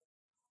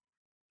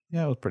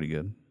 Yeah, it was pretty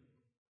good.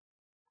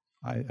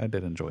 I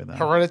did enjoy that.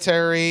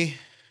 Hereditary,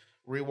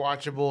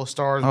 rewatchable.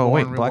 Star is Oh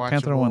Born, wait, Black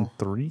Panther rewatchable. won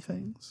 3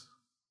 things.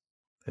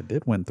 It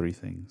did win 3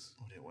 things.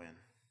 Who did it win?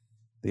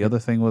 The other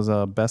thing was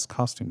Best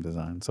Costume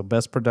Design. So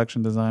Best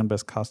Production Design,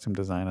 Best Costume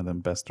Design, and then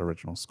Best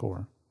Original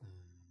Score.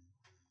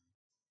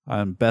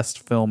 Best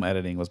Film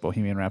Editing was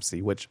Bohemian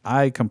Rhapsody, which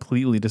I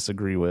completely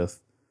disagree with.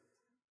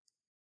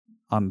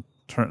 In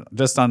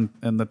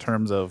the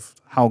terms of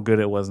how good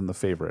it was in The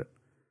Favorite.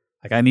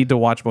 Like, I need to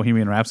watch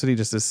Bohemian Rhapsody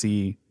just to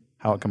see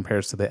how it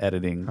compares to the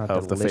editing How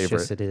of The delicious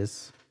Favorite. it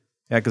is.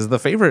 Yeah, because The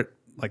Favorite,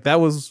 like, that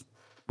was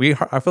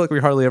I feel like we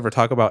hardly ever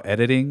talk about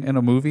editing in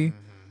a movie,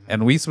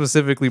 and we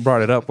specifically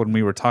brought it up when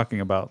we were talking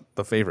about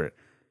The Favorite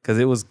because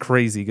it was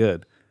crazy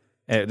good,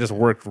 and it just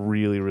worked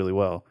really, really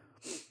well.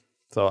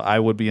 So I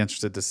would be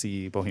interested to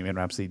see Bohemian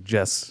Rhapsody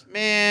just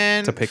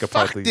Man, to pick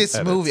apart fuck the this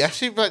edits. movie. I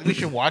feel like we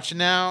should watch it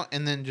now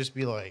and then just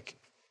be like,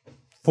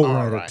 4 All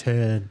out of right.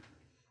 10.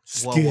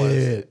 what was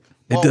it?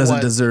 it What doesn't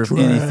was- deserve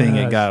anything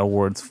it Trash. got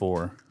awards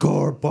for.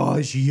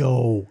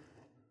 Garbaggio.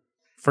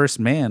 First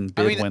Man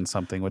did mean- win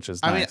something, which is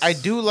I nice. mean, I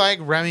do like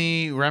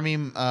Remy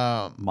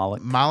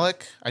Malek.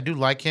 Malek. I do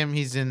like him.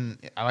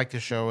 I like the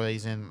show.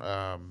 He's in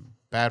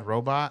Bad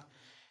Robot,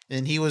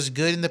 and he was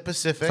good in the I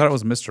Pacific. thought it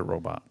was Mr.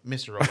 Robot.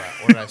 Mr. Robot.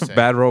 What did I say?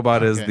 Bad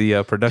Robot is Okay.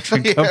 the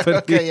production Yeah, company.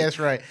 okay, yes,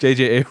 right.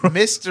 J.J. Abrams.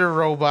 Mr.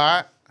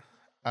 Robot.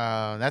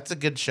 That's a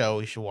good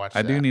show. You should watch.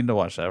 I that. do need to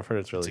watch that. I've heard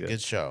it's really It's a good.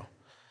 good show.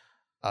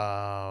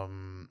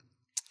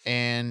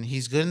 And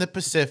he's good in the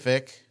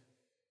Pacific.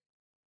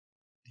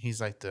 He's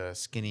like the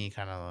skinny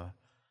kind of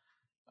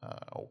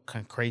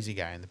crazy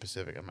guy in the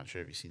Pacific. I'm not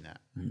sure if you've seen that.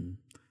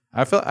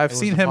 I've It was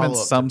seen the him in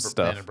follow-up some to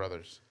stuff. Band of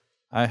Brothers.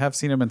 I have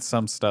seen him in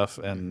some stuff,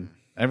 and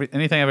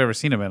anything I've ever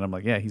seen him in, I'm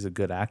like, yeah, he's a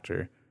good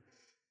actor.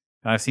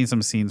 And I've seen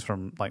some scenes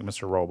from like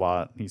Mr.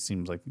 Robot. He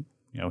seems like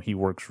he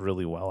works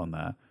really well in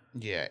that.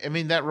 Yeah, I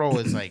mean that role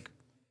is like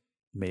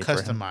Made for him.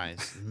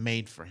 customized,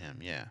 made for him.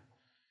 Yeah.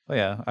 But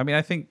yeah, I mean,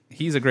 I think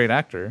he's a great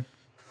actor.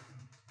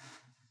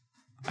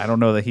 I don't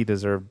know that he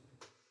deserved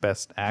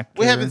Best Actor.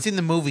 We haven't seen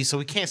the movie, so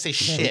we can't say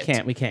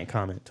shit. We can't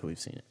comment until we've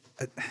seen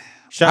it.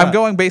 I'm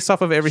going based off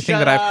of everything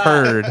that I've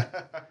heard.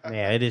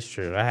 Yeah, it is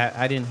true.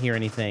 I didn't hear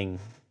anything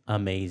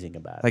amazing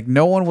about it. Like,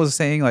 no one was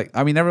saying,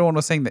 everyone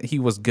was saying that he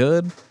was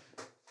good,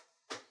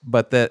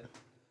 but that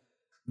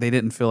they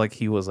didn't feel like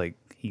he was, like,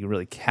 he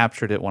really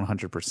captured it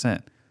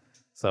 100%.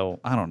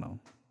 So, I don't know.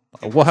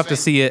 We'll have to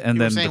see it and you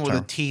then were saying well, the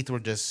determine. teeth were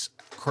just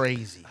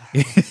crazy.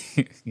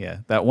 Yeah,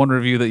 that one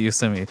review that you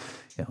sent me.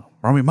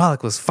 Rami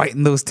Malek was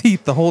fighting those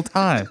teeth the whole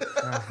time.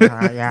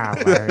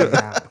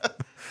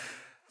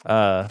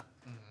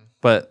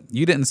 But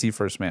you didn't see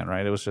First Man,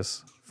 right? It was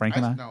just Frank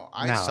and I.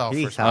 I saw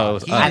he first. saw Oh, it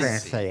was He us. I didn't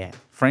didn't see say it. it.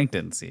 Frank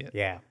didn't see it.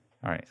 Yeah.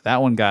 All right,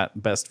 that one got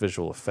best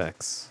visual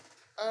effects.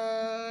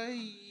 Uh,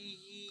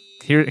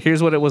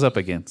 Here's what it was up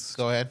against: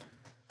 Go ahead.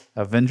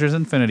 Avengers: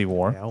 Infinity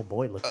War, Yeah, oh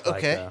boy, looks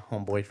okay. like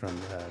homeboy from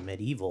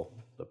Medieval,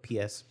 the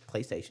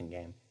PlayStation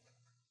game.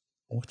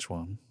 which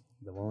one?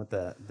 The one with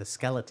the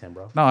skeleton,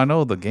 bro. No, I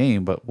know the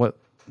game, but what?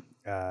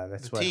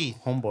 That's The what teeth.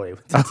 homeboy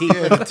with the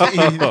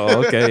teeth.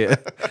 Oh, okay. Yeah.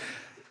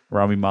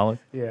 Rami Malek,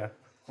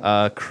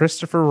 Yeah.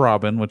 Christopher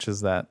Robin, which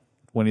is that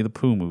Winnie the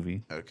Pooh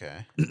movie,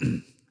 Okay.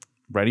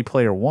 Ready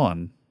Player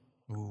One,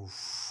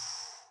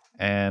 Oof.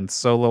 and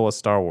Solo: A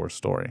Star Wars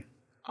Story.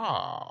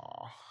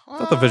 Oh. I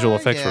thought the visual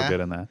effects were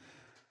good in that.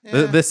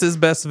 This is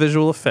best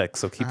visual effects,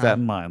 so keep that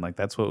in mind. Like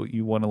that's what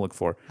you want to look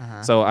for.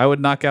 So I would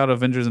knock out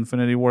Avengers: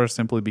 Infinity War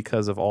simply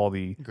because of all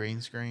the Green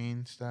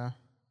screen stuff.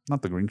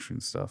 not the green screen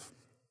stuff.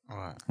 What?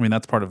 I mean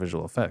that's part of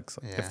visual effects.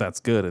 Yeah. If that's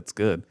good, it's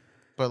good.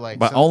 But like,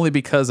 But only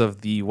because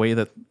of the way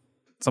that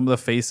some of the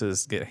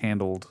faces get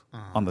handled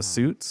on the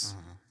suits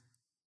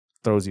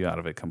throws you out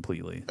of it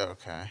completely.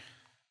 okay.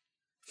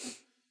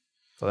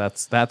 So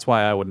that's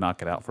why I would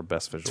knock it out for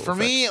best visual For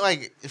effects. me,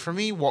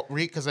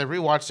 because I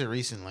rewatched it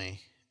recently,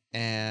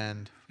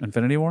 and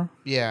Infinity War?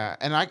 yeah,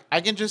 and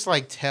I can just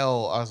like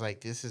tell. I was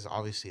like, this is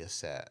obviously a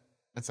set.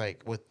 It's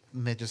like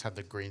they just have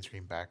the green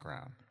screen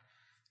background.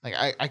 Like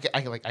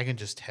I can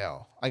just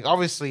tell. Like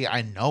obviously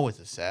I know it's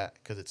a set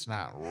because it's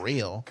not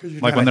real.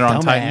 Like when they're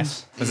on Titan?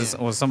 dumbass.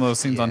 Was some of those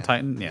scenes on Yeah.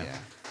 Titan? Yeah. Yeah.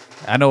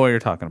 I know what you're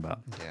talking about.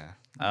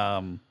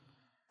 Yeah.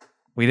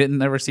 We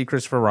didn't ever see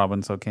Christopher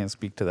Robin, so can't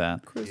speak to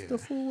that.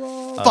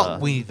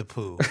 Fuck Winnie the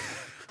Pooh.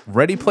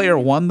 Ready Player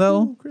One,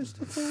 though,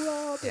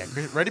 Yeah.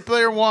 Ready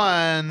Player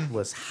One.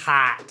 Was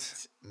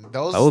hot.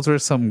 those were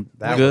some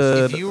That was-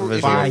 good if you-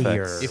 visual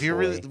fire. effects. If you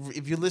really,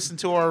 if you listen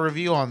to our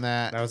review on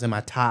that, That was in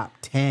my top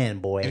 10,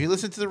 boy. if you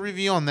listen to the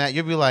review on that,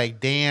 you'll be like,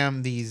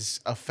 damn, these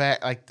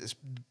effect like this,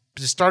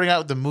 just starting out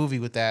with the movie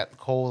with that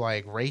whole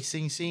like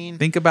racing scene.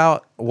 Think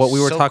about what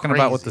we were So talking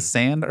about with the crazy.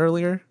 sand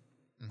earlier.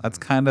 That's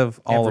kind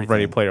of all of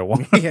Ready Everything. Player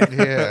One.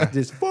 Yeah.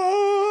 Just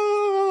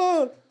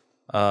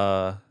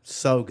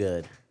so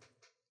good.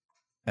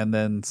 And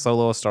then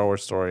Solo: A Star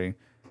Wars Story.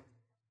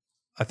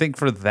 I think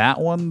for that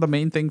one, the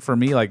main thing for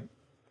me, like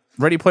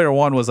Ready Player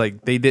One, was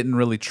like they didn't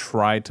really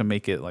try to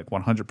make it like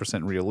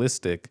 100%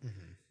 realistic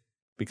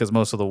because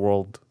most of the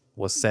world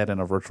was set in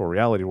a virtual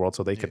reality world,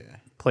 so they could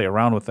play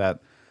around with that.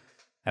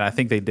 And I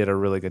think they did a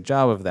really good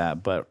job of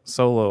that. But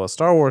Solo: A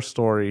Star Wars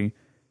Story,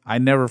 I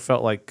never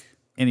felt like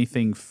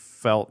anything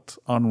felt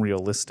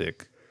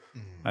unrealistic.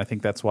 I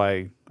think that's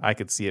why I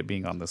could see it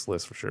being on this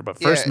list for sure.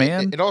 But First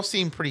Man, it all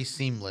seemed pretty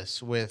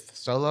seamless with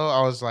Solo.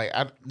 I was like,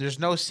 there's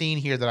no scene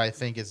here that I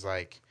think is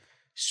like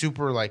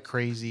super like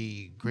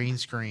crazy green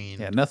screen.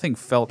 yeah, nothing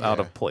felt out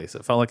Yeah. of place.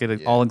 It felt like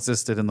it all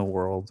existed in the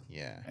world.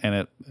 Yeah.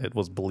 And it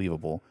was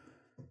believable.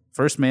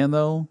 First Man,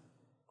 though,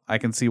 I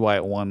can see why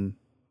it won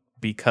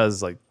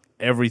because like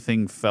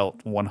everything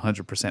felt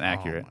 100%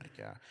 accurate. Oh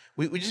my god.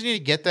 We just need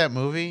to get that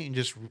movie and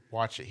just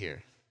watch it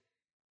here.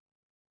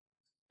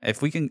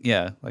 If we can,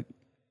 yeah, like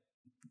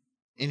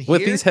In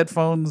with here, these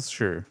headphones,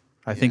 sure,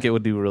 I think Yeah. it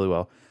would do really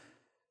well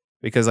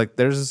because like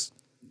there's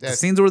the That-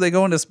 scenes where they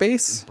go into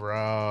space,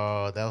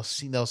 bro, those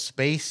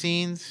space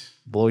scenes.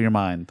 blow your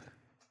mind,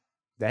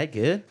 That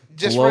good?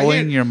 Just right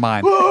blowing here. your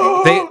mind.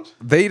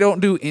 They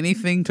don't do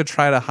anything to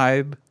try to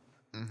hide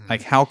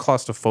like how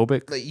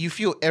claustrophobic. Like you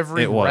feel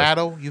every It was.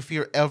 rattle, you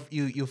feel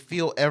you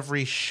feel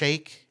every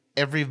shake,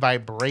 every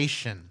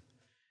vibration.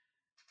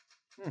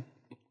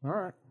 All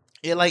right.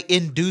 It like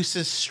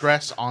induces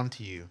stress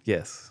onto you.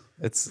 Yes,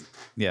 it's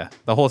the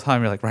whole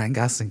time you're like Ryan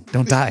Gosling,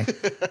 don't die,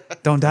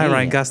 don't die,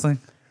 Ryan Yeah. Gosling.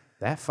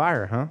 That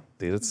fire, huh?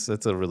 Dude, it's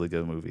a really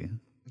good movie.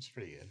 It's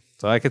pretty good.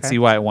 So I could see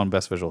why it won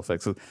Best Visual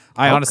Effects. So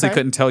I honestly Okay.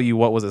 couldn't tell you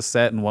what was a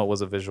set and what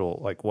was a visual,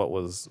 like what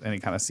was any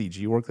kind of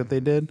CG work that they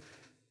did.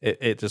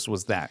 It just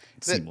was that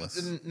seamless.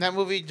 That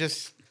movie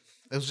just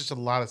it was just a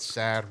lot of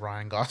sad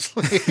Ryan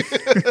Gosling.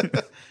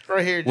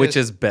 Right here, Which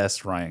is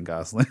best Ryan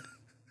Gosling.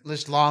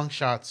 just long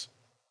shots.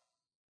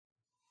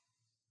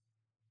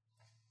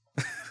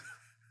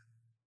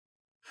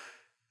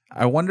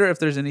 I wonder if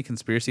there's any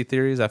conspiracy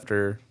theories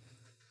after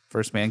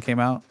First Man came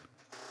out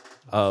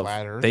of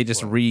Flat Earth? they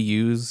just What?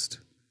 reused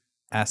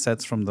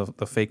assets from the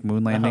fake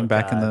moon landing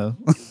back in the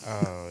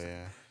Oh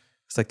yeah.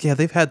 It's like, yeah,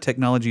 they've had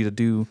technology to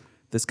do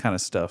this kind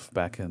of stuff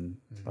back in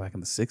the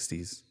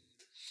 60s.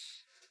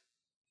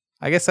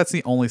 I guess that's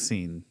the only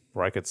scene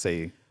where I could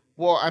say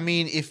Well, I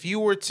mean, if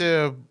you were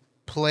to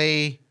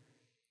play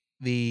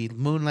the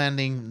moon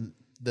landing,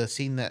 the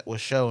scene that was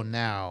shown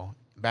now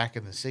back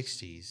in the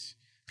 60s,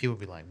 people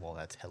would be like, well,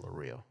 that's hella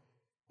real.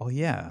 oh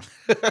yeah.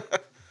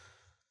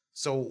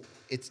 So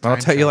it's But I'll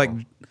time tell you,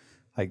 travel.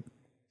 like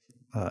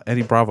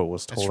Eddie Bravo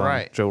was That's told on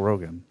right. Joe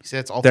Rogan. He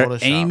said it's all They're Photoshop.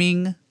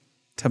 aiming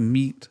to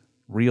meet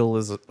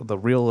the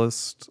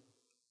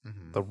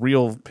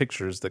real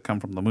pictures that come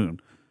from the moon.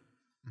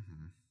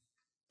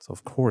 So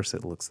of course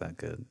it looks that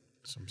good.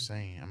 That's what I'm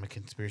saying. I'm a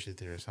conspiracy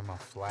theorist. I'm a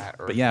flat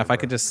earther. But yeah, if I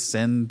could just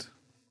send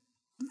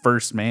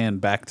First Man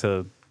back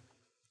to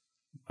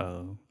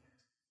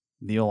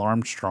Neil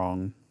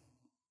Armstrong,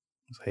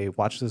 hey,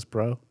 watch this,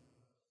 bro.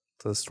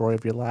 It's the story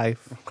of your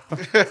life.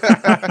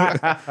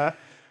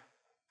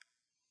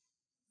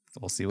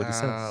 We'll see what he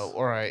says.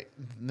 All right.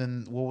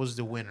 Then what was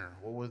the winner?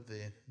 What was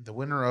the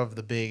winner of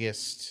the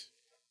biggest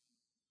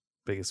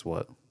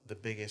What? the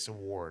biggest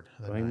award?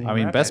 What do you mean? I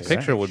mean, Right, Best exactly.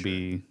 Picture would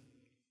be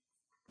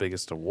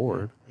biggest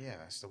award. Yeah,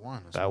 that's the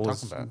one. That's That what I'm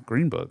was talking about.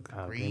 Green Book.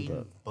 Green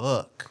Book.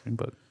 Book. Green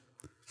Book.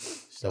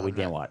 So we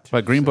didn't watch.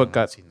 But Green Still Book not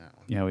got. seen that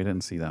one. Yeah, we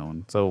didn't see that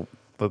one. So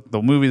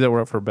the movies that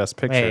were up for Best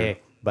Picture. Hey,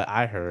 but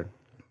I heard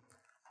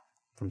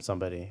from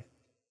somebody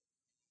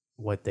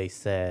what they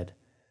said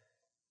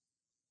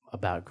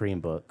about Green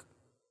Book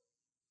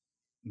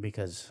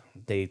because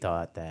they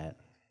thought that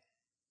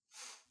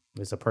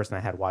there's a person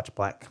that had watched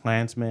Black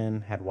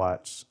Klansman, had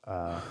watched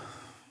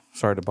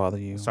Sorry to bother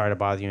you. Sorry to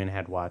Bother You, and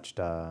had watched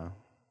Man,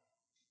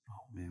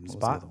 what was the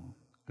Spot? other one?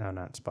 no,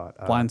 not Spot.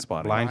 Blind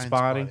Spotting. Blind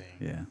Spotting.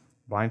 Yeah.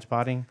 Blind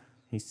Spotting.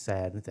 He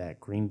said that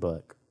Green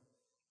Book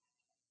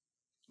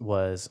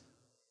was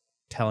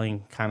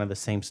telling kind of the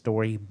same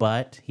story,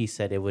 but he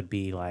said it would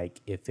be like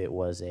if it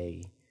was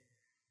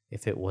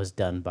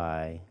done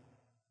by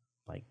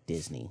like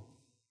Disney,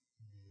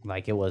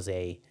 like it was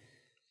a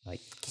like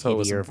So it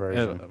was kiddier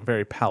version,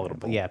 very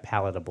palatable. yeah,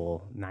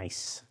 palatable,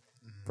 nice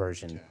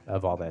version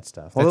of all that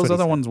stuff. Well, That's those what he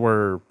other said. ones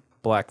were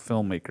black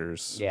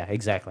filmmakers. Yeah,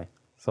 exactly.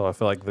 So I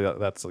feel like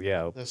that's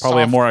The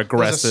probably a soft- more there's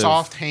aggressive. a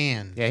soft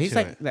hand. Yeah, he's to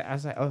like, it. I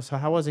was like, oh, so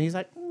how was it? He's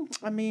like,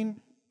 I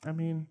mean,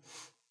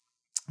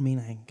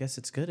 I guess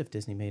it's good if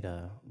Disney made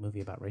a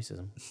movie about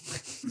racism.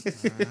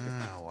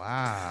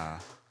 Wow.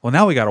 Well,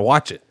 now we got to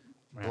watch it.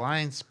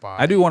 Blind Spot.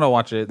 I do want to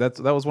watch it. That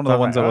was one of the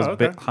ones that was Oh, a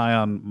bit okay. high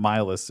on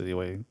my list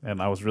anyway,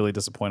 and I was really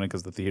disappointed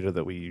because the theater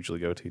that we usually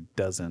go to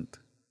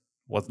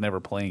was never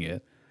playing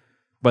it.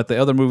 But the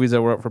other movies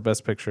that were up for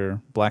Best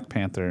Picture, Black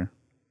Panther,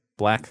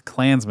 Black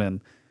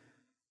Klansman,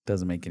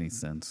 doesn't make any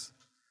sense.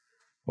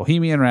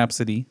 Bohemian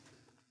Rhapsody,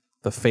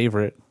 The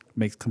Favorite,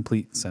 makes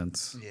complete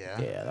sense. Yeah.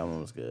 Yeah, that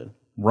one was good.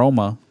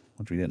 Roma,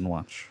 which we didn't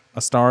watch.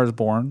 A Star is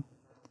Born,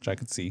 which I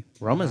could see.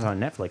 Roma's on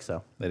Netflix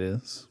though. It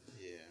is.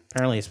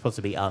 Apparently, it's supposed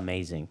to be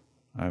amazing.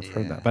 I've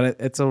heard that, but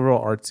it's a real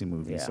artsy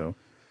movie. Yeah. So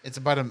It's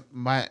about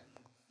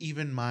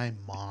even my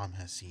mom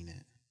has seen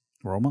it.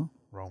 Roma,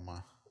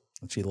 Roma.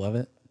 did she love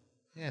it?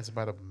 Yeah, it's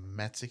about a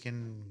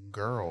Mexican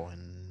girl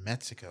in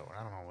Mexico.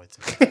 I don't know what's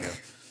in Mexico.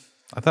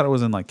 I thought it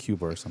was in like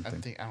Cuba or I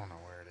something. don't know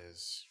where it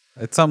is.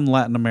 It's some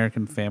Latin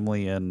American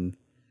family in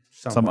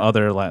some Somewhere.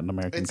 other Latin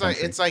American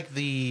country. It's like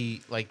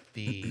the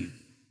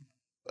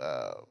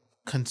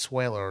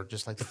Consuelo, or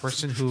just like the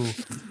person who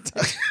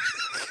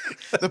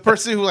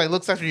like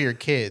looks after your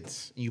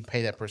kids. You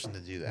pay that person to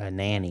do that. A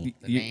nanny.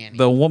 The nanny.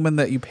 the woman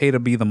that you pay to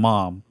be the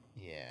mom.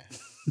 Yeah.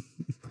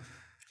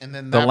 And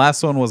then The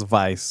last one was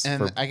Vice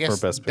and for, I guess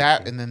for Best that,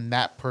 Picture. and then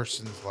that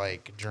person's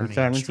like journey. I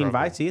haven't and seen struggle.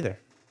 Vice either.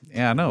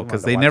 Yeah, I know, wanted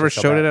because to they watch never it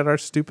so showed it bad. at our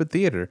stupid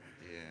theater.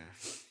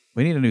 Yeah.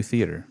 We need a new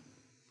theater.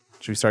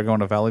 Should we start going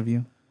to Valley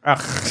View?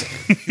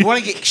 You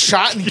want to get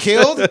shot and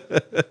killed?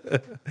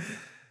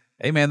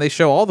 Hey, man, they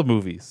show all the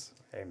movies.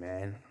 Hey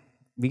man,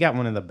 we got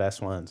one of the best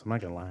ones. I'm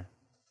not gonna lie.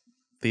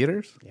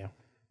 Theaters? Yeah.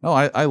 No,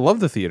 I love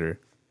the theater.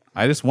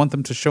 I just want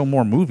them to show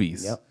more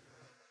movies. Yep.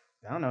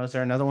 I don't know. Is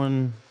there another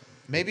one?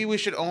 Maybe we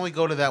should only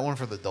go to that one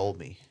for the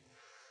Dolby.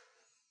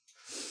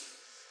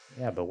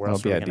 Yeah, but where That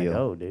else would are be we gonna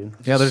ideal. go, dude?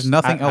 Yeah, there's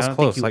nothing I else don't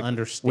close. think you Like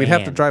we'd have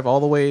to understand. drive all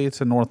the way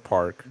to North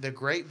Park. The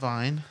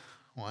Grapevine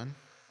one.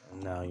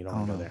 No, you don't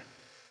want to go there.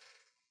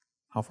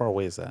 How far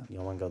away is that? You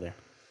don't want to go there.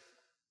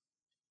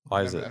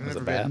 Why is I've it? Is never it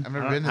been. bad? I've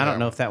never I been. don't, To I that don't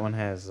know one. if that one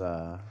has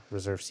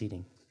reserved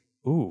seating.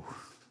 Ooh,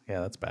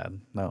 yeah, that's bad.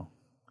 No,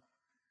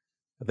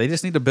 they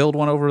just need to build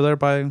one over there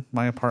by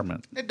my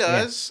apartment. It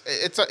does.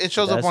 It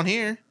shows It up does? on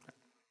here,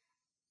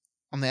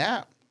 on the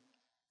app,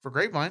 for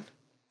Grapevine.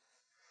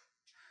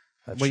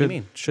 That What do you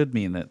mean? Should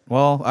mean it.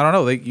 Well, I don't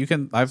know. You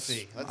can. I've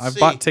see. Let's I've see.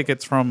 bought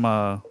tickets from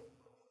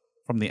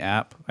the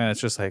app, and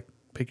it's just like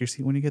pick your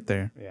seat when you get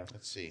there. Yeah.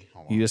 Let's see.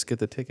 Hold on. You just get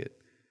the ticket.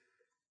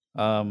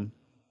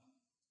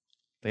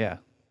 Yeah,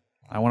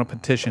 I want to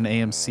petition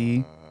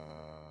AMC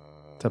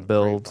to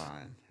build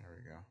Grapevine. Here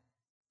we go.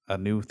 a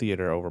new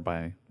theater over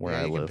by where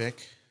I you live. can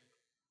pick.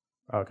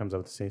 Oh, it comes up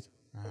with the seats.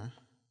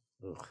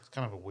 It's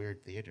kind of a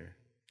weird theater.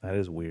 That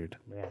is weird.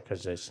 Yeah,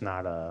 because it's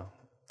not a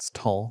It's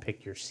tall.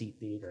 pick your seat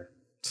theater.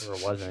 Or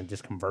it wasn't. It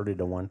just converted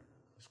to one.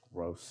 It's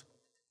gross.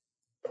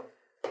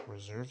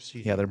 Reserve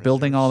seating. Yeah, they're reserve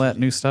building all that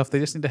seating. new stuff. They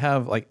just need to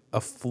have like a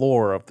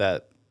floor of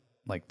that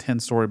like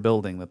 10-story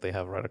building that they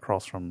have right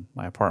across from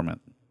my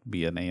apartment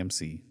be an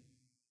AMC.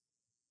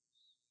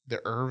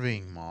 The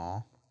Irving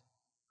Mall.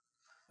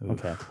 Oof,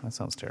 Okay. that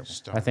sounds terrible.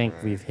 I think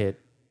we've hit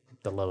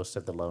the lowest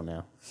of the low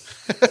now.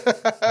 Hit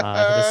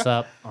us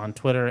up on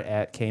Twitter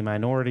at K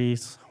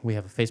Minorities. We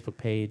have a Facebook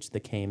page, the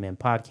KMN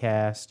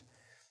Podcast.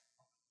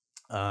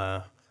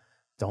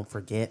 Don't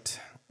forget,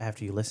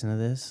 after you listen to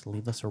this,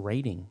 leave us a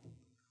rating.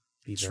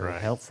 Be very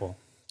right. helpful.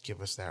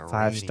 Give us that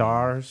 5 rating.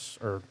 stars,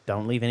 or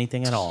don't leave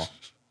anything at all.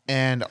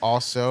 And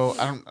also,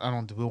 I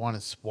don't. Do we want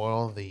to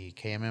spoil the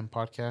KMM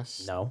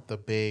podcast? No. The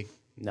big.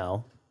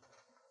 No.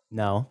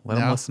 Let them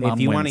No. listen on If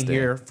you want to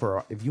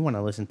Wednesday. if you want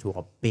to listen to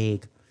a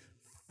big,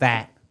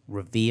 fat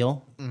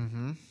reveal,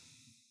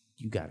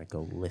 you gotta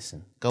go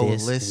listen. Go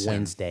this listen.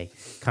 Wednesday,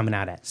 coming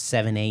out at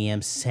 7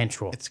 a.m.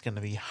 Central. It's gonna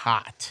be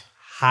hot.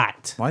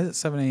 Hot. Why is it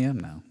 7 a.m.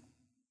 now?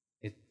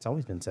 It's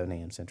always been 7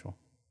 a.m. Central.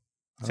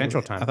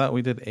 Central time. I thought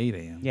we did 8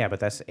 a.m. Yeah, but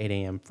that's 8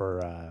 a.m.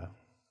 for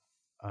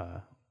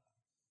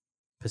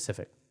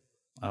Pacific.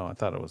 Oh, I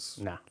thought it was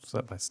Nah.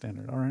 set by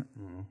standard. All right.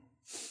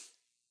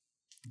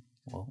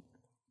 Well,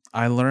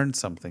 I learned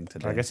something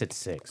today. I guess it's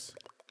 6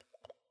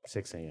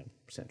 a.m.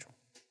 Central.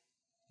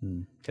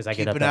 Because I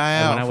Keep get up an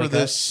eye when I out for wake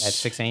this up at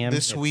 6 a.m.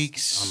 This it's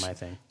week's on my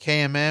thing.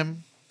 KMM.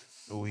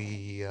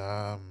 We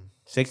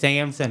 6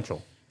 a.m.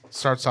 Central.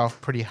 starts off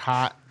pretty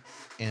hot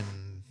in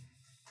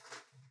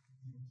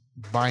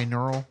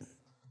binaural.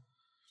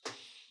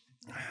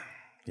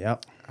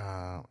 Yep.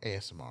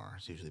 ASMR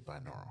is usually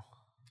binaural.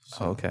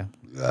 Oh, okay.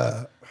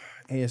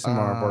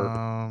 ASMR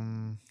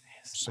burp.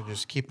 So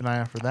just keep an eye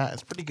out for that.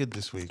 It's pretty good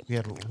this week. We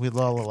had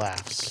all the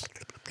laughs.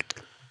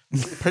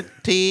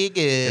 Pretty good.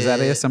 Is that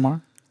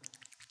ASMR?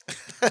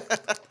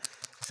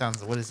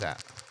 Sounds. What is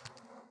that?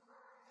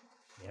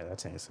 Yeah,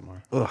 that's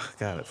ASMR. Ugh,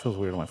 God, it feels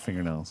weird on my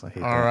fingernails. I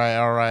hate All that. right,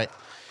 all right.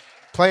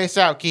 Play us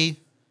out, Key.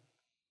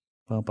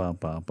 Ba, ba,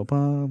 ba, ba,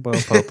 ba, ba,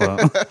 ba,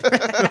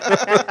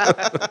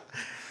 ba.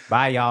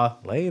 Bye, y'all.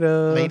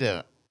 Later.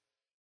 Later.